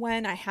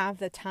when I have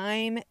the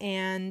time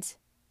and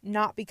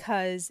not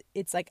because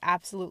it's like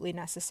absolutely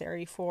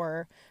necessary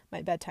for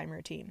my bedtime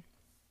routine.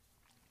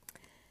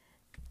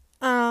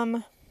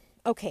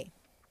 Okay.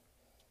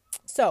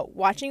 So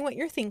watching what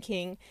you're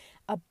thinking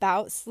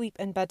about sleep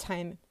and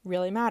bedtime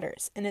really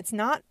matters. And it's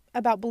not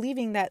about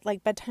believing that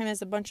like bedtime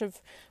is a bunch of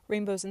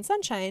rainbows and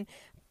sunshine,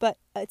 but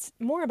it's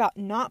more about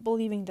not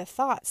believing the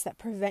thoughts that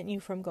prevent you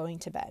from going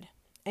to bed.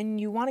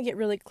 And you want to get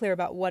really clear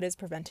about what is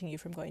preventing you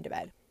from going to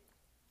bed.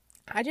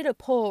 I did a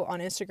poll on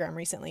Instagram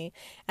recently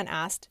and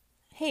asked,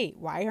 hey,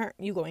 why aren't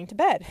you going to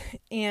bed?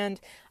 And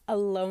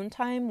alone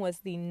time was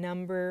the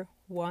number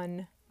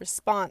one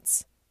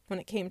response when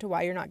it came to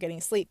why you're not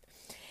getting sleep.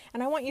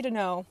 And I want you to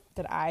know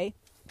that I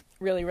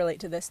really relate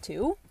to this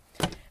too.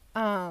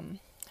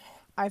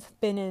 I've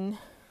been in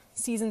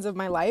seasons of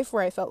my life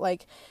where I felt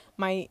like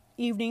my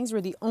evenings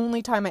were the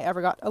only time I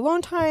ever got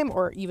alone time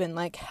or even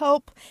like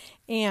help.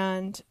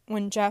 And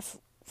when Jeff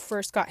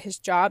first got his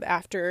job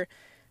after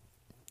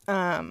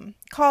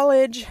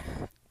college,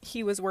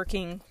 he was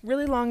working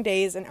really long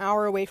days, an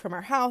hour away from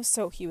our house.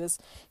 So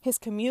his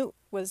commute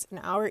was an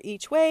hour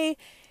each way.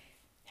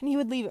 And he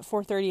would leave at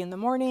 4:30 in the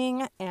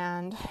morning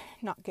and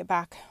not get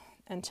back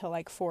until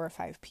like 4 or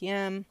 5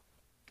 p.m.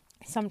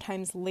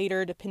 Sometimes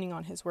later, depending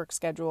on his work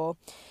schedule,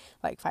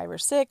 like 5 or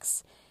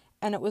 6.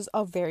 And it was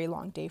a very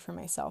long day for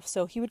myself.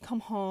 So he would come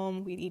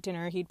home, we'd eat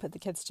dinner, he'd put the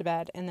kids to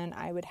bed, and then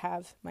I would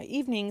have my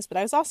evenings. But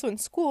I was also in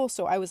school,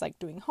 so I was like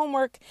doing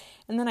homework.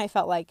 And then I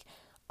felt like,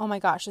 oh my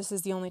gosh, this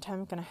is the only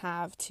time I'm going to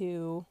have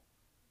to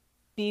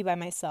be by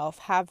myself,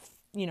 have,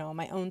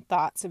 my own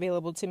thoughts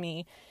available to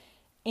me.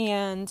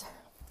 And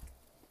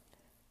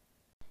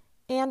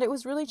it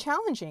was really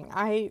challenging.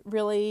 I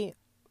really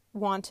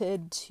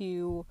wanted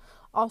to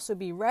also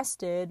be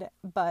rested,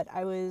 but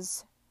I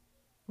was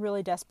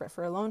really desperate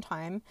for alone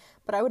time.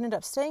 But I would end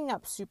up staying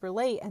up super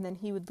late, and then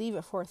he would leave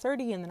at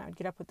 4:30, and then I would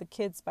get up with the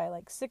kids by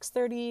like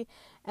 6:30,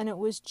 and it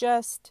was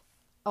just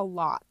a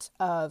lot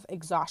of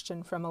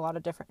exhaustion from a lot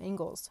of different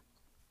angles.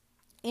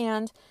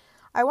 And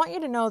I want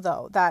you to know,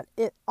 though, that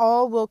it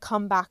all will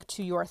come back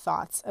to your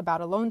thoughts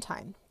about alone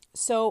time.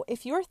 So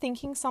if you're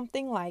thinking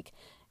something like,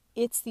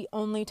 it's the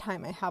only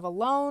time I have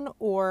alone,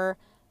 or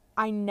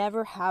I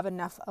never have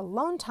enough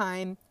alone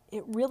time,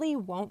 it really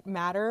won't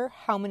matter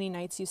how many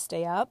nights you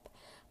stay up,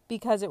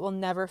 because it will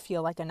never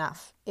feel like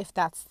enough if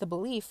that's the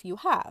belief you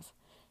have.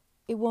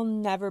 It will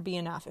never be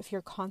enough if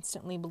you're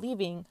constantly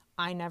believing,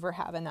 I never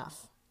have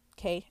enough.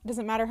 Okay? It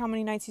doesn't matter how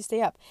many nights you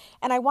stay up.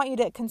 And I want you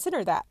to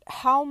consider that.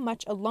 How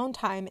much alone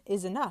time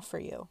is enough for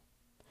you?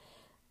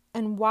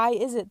 And why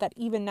is it that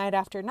even night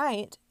after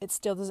night, it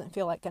still doesn't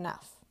feel like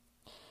enough?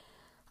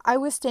 I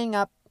was staying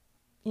up,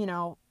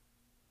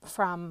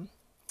 from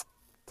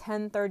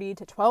 10:30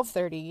 to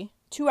 12:30,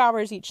 2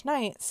 hours each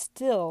night,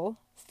 still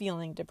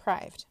feeling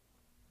deprived.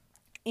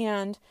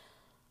 And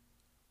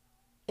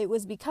it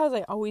was because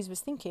I always was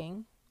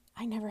thinking,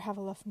 I never have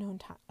enough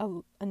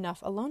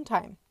alone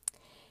time.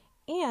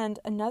 And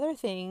another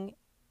thing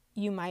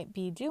you might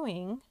be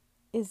doing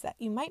is that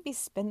you might be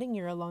spending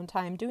your alone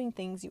time doing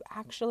things you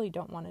actually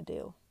don't want to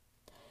do.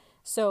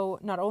 So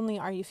not only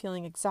are you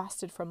feeling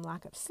exhausted from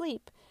lack of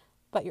sleep,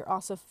 but you're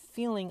also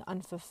feeling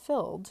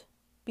unfulfilled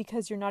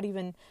because you're not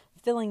even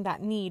filling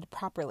that need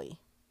properly.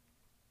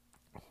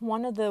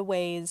 One of the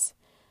ways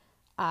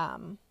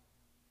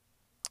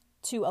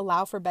to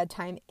allow for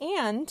bedtime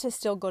and to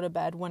still go to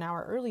bed 1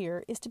 hour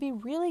earlier is to be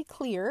really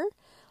clear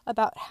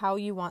about how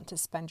you want to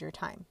spend your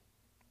time.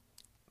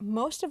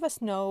 Most of us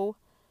know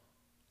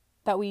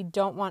that we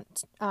don't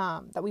want,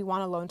 that we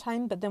want alone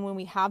time, but then when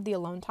we have the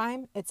alone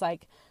time, it's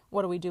like,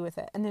 what do we do with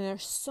it? And then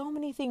there's so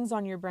many things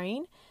on your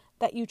brain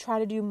that you try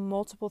to do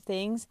multiple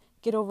things,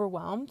 get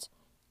overwhelmed,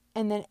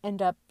 and then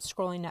end up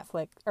scrolling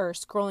Netflix or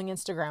scrolling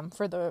Instagram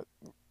for the,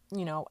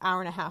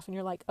 hour and a half. And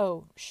you're like,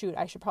 oh, shoot,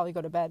 I should probably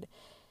go to bed.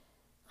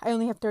 I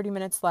only have 30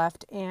 minutes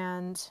left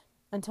and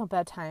until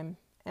bedtime,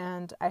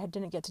 and I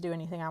didn't get to do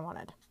anything I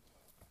wanted.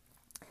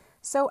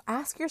 So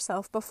ask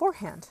yourself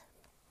beforehand,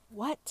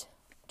 what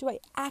do I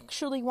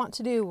actually want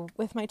to do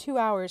with my 2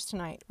 hours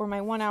tonight, or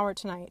my 1 hour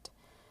tonight,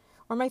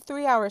 or my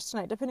 3 hours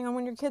tonight, depending on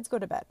when your kids go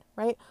to bed,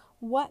 right?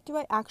 What do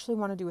I actually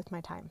want to do with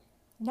my time?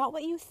 Not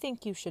what you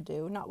think you should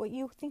do, not what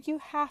you think you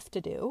have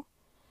to do,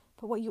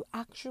 but what you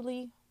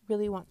actually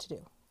really want to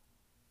do.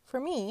 For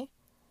me,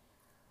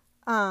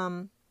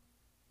 I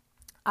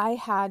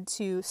had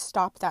to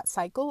stop that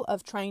cycle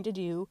of trying to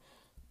do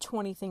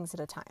 20 things at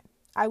a time.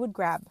 I would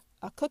grab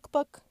a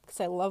cookbook because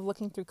I love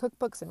looking through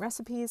cookbooks and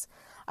recipes.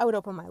 I would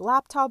open my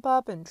laptop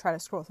up and try to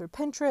scroll through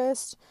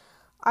Pinterest.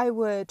 I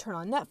would turn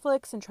on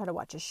Netflix and try to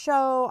watch a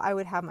show. I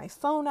would have my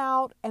phone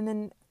out and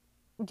then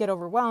get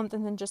overwhelmed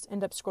and then just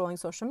end up scrolling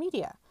social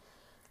media.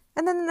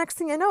 And then the next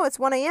thing I know, it's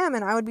 1 a.m.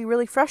 and I would be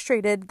really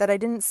frustrated that I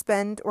didn't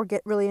spend or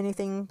get really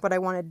anything what I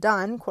wanted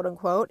done, quote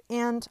unquote,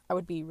 and I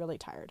would be really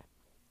tired.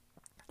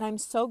 And I'm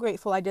so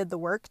grateful I did the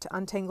work to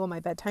untangle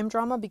my bedtime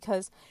drama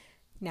because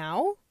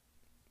now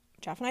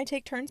Jeff and I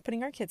take turns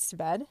putting our kids to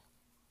bed.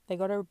 They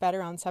go to bed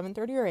around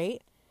 7:30 or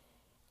 8.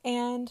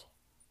 And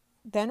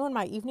then when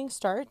my evening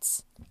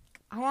starts,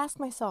 I ask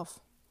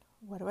myself,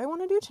 what do I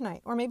want to do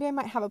tonight? Or maybe I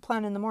might have a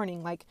plan in the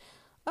morning like,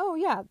 oh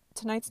yeah,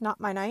 tonight's not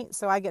my night,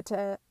 so I get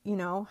to,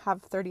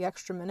 have 30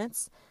 extra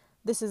minutes.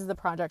 This is the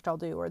project I'll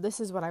do, or this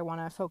is what I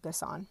want to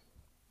focus on.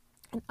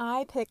 And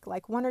I pick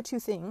like one or two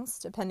things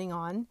depending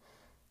on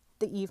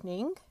the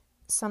evening.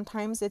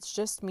 Sometimes it's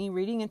just me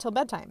reading until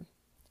bedtime.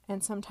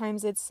 And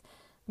sometimes it's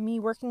me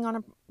working on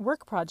a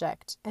work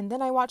project and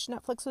then I watch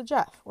Netflix with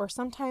Jeff. Or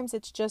sometimes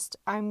it's just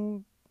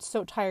I'm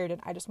so tired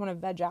and I just want to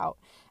veg out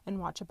and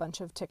watch a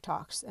bunch of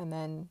TikToks and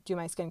then do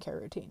my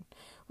skincare routine,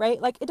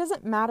 right? Like it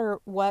doesn't matter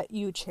what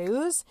you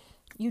choose.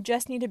 You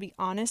just need to be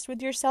honest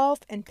with yourself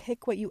and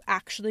pick what you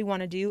actually want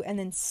to do and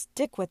then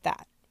stick with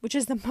that, which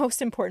is the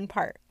most important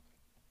part.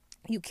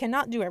 You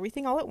cannot do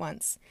everything all at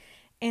once.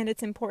 And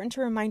it's important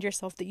to remind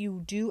yourself that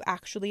you do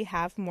actually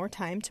have more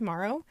time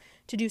tomorrow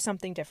to do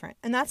something different.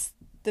 And that's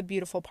the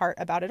beautiful part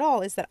about it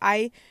all is that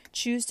I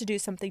choose to do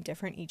something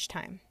different each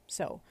time.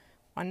 So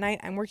one night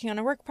I'm working on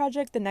a work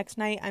project. The next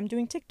night I'm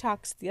doing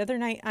TikToks. The other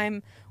night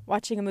I'm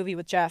watching a movie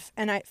with Jeff.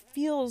 And it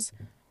feels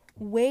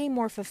way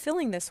more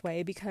fulfilling this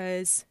way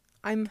because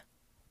I'm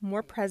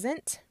more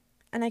present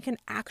and I can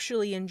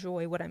actually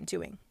enjoy what I'm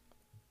doing.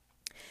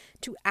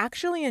 To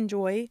actually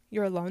enjoy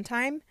your alone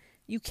time,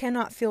 you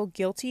cannot feel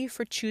guilty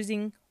for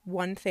choosing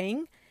one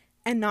thing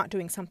and not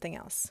doing something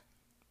else.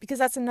 Because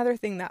that's another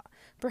thing that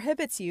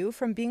prohibits you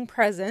from being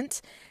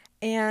present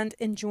and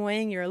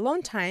enjoying your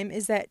alone time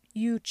is that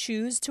you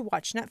choose to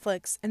watch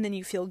Netflix and then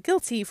you feel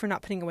guilty for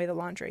not putting away the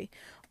laundry.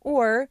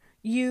 Or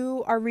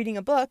you are reading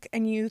a book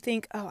and you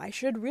think, oh, I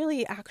should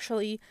really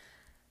actually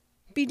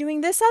be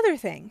doing this other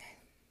thing.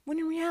 When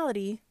in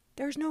reality,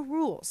 there's no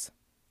rules.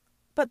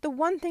 But the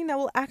one thing that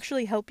will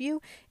actually help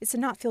you is to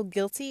not feel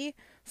guilty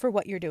for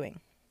what you're doing.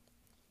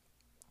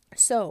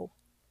 So,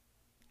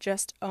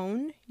 just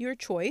own your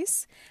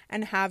choice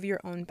and have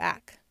your own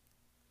back.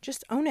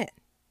 Just own it.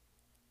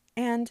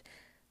 And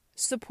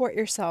support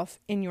yourself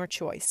in your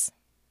choice.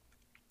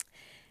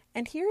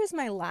 And here is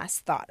my last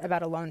thought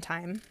about alone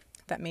time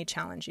that may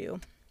challenge you.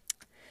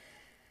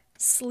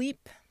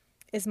 Sleep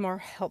is more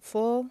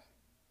helpful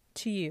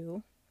to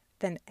you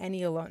than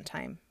any alone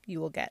time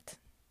you will get.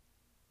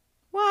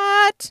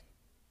 What?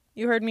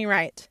 You heard me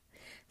right.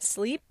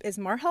 Sleep is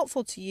more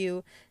helpful to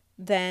you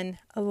than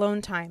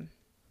alone time.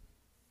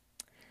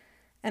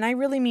 And I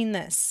really mean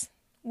this.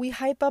 We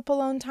hype up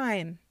alone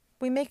time.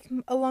 We make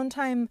alone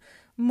time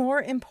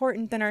more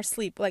important than our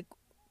sleep. Like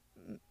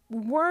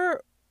we're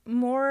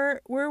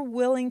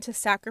willing to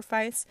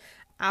sacrifice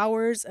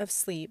hours of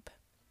sleep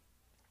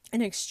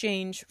in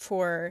exchange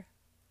for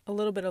a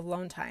little bit of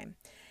alone time.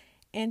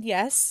 And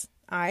yes,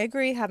 I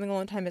agree having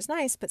alone time is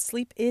nice, but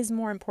sleep is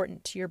more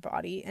important to your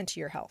body and to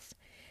your health.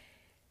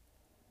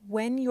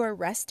 When you're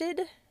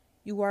rested,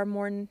 you are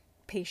more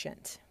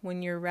patient.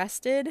 When you're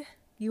rested,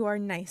 you are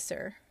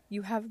nicer.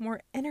 You have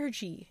more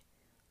energy.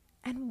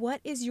 And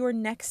what is your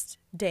next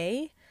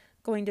day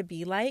going to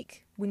be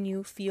like when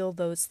you feel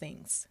those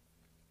things?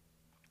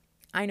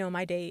 I know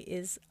my day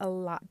is a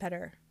lot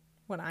better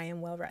when I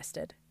am well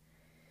rested.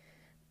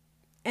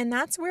 And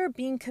that's where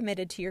being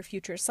committed to your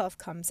future self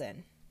comes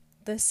in.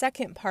 The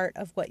second part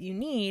of what you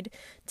need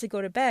to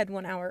go to bed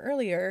 1 hour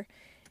earlier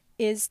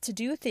is to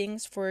do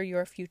things for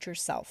your future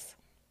self.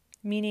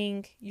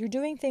 Meaning you're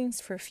doing things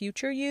for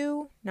future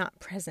you, not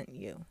present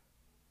you.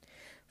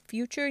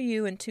 Future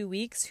you in 2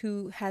 weeks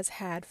who has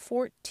had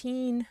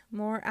 14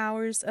 more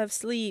hours of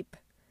sleep.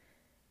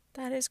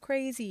 That is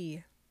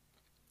crazy.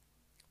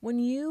 When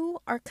you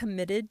are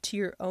committed to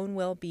your own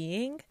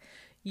well-being,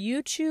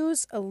 you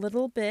choose a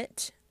little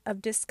bit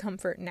of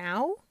discomfort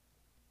now,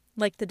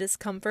 like the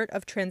discomfort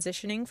of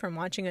transitioning from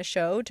watching a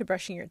show to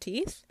brushing your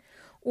teeth,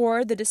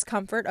 or the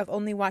discomfort of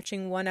only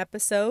watching 1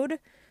 episode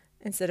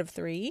instead of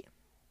 3,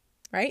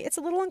 right? It's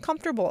a little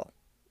uncomfortable.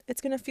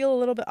 It's going to feel a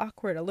little bit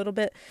awkward, a little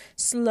bit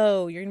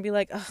slow. You're going to be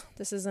like, oh,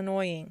 this is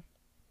annoying.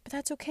 But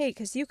that's okay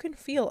because you can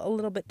feel a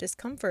little bit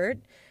discomfort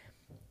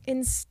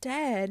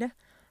instead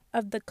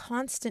of the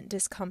constant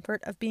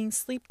discomfort of being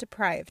sleep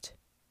deprived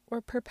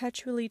or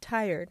perpetually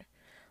tired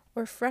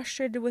or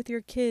frustrated with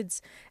your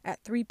kids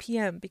at 3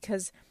 p.m.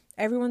 because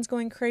everyone's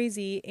going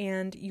crazy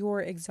and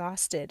you're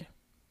exhausted.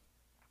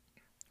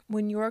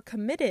 When you're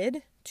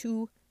committed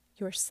to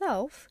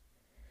yourself,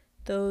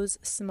 those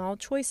small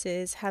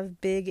choices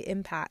have big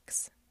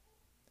impacts.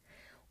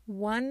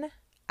 1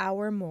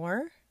 hour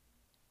more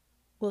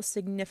will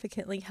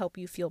significantly help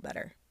you feel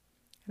better.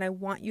 And I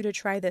want you to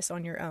try this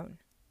on your own.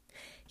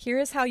 Here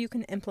is how you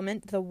can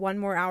implement the 1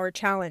 more hour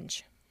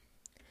challenge.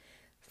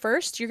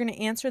 First, you're going to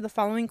answer the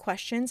following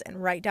questions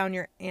and write down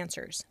your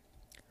answers.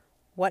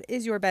 What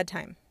is your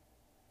bedtime?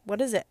 What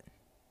is it?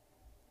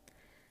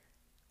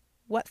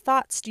 What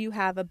thoughts do you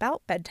have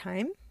about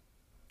bedtime?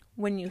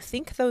 When you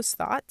think those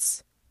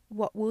thoughts,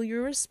 what will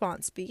your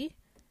response be?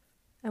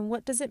 And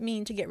what does it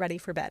mean to get ready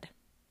for bed?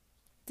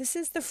 This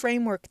is the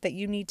framework that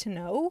you need to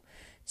know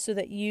so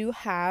that you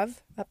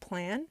have a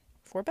plan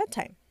for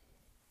bedtime.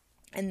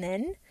 And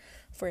then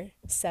for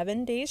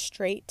 7 days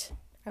straight,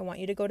 I want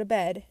you to go to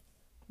bed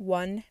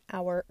 1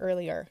 hour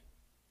earlier.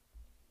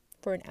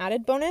 For an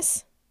added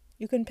bonus,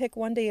 you can pick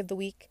one day of the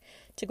week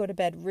to go to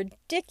bed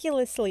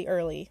ridiculously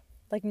early,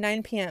 like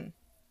 9 p.m.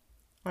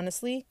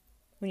 Honestly,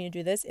 when you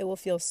do this, it will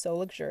feel so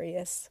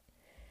luxurious.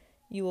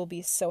 You will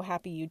be so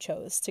happy you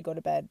chose to go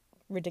to bed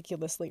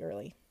ridiculously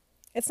early.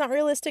 It's not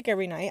realistic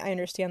every night, I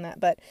understand that,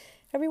 but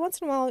every once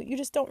in a while, you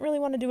just don't really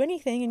want to do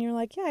anything, and you're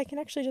like, yeah, I can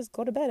actually just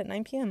go to bed at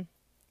 9 p.m.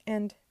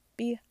 and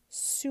be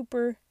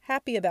super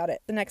happy about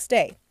it the next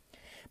day.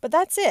 But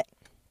that's it.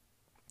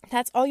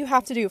 That's all you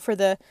have to do for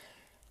the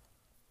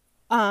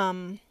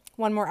 1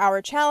 more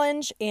hour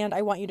challenge, and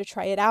I want you to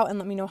try it out and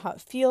let me know how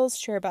it feels.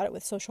 Share about it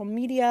with social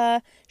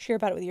media, share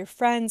about it with your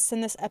friends,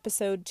 send this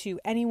episode to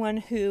anyone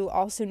who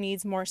also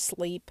needs more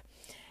sleep.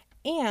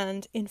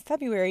 And in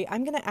February,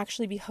 I'm going to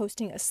actually be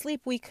hosting a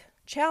sleep week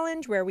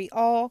challenge where we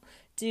all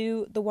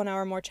do the 1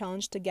 hour more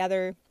challenge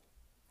together.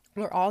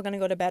 We're all going to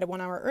go to bed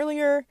 1 hour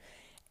earlier,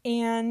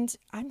 and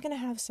I'm going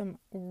to have some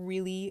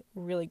really,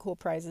 really cool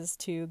prizes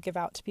to give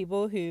out to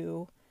people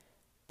who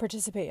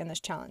participate in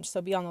this challenge.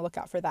 So be on the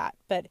lookout for that.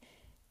 But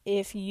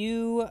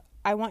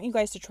I want you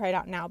guys to try it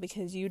out now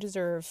because you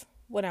deserve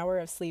 1 hour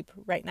of sleep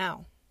right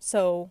now.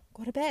 So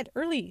go to bed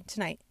early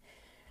tonight.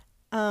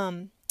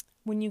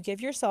 When you give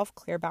yourself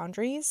clear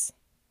boundaries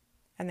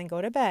and then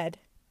go to bed,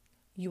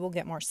 you will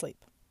get more sleep.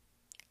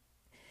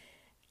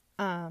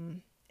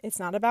 It's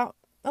not about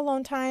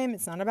alone time.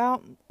 It's not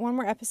about one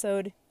more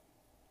episode.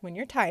 When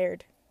you're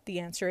tired, the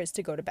answer is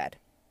to go to bed.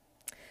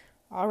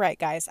 All right,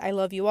 guys, I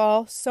love you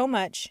all so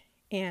much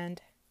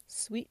and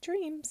sweet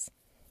dreams.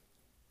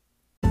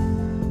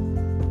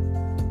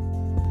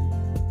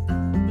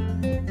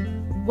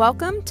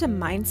 Welcome to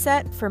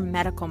Mindset for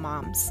Medical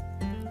Moms.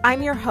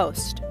 I'm your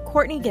host,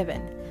 Courtney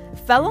Given,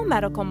 fellow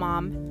medical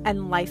mom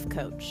and life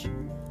coach.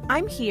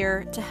 I'm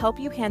here to help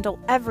you handle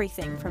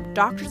everything from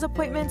doctor's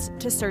appointments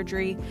to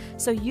surgery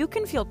so you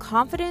can feel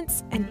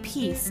confidence and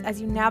peace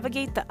as you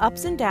navigate the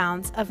ups and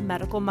downs of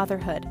medical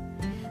motherhood.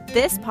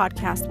 This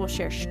podcast will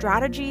share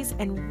strategies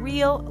and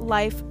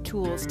real-life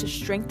tools to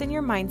strengthen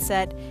your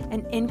mindset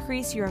and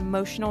increase your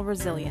emotional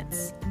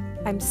resilience.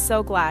 I'm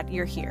so glad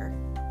you're here.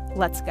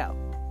 Let's go.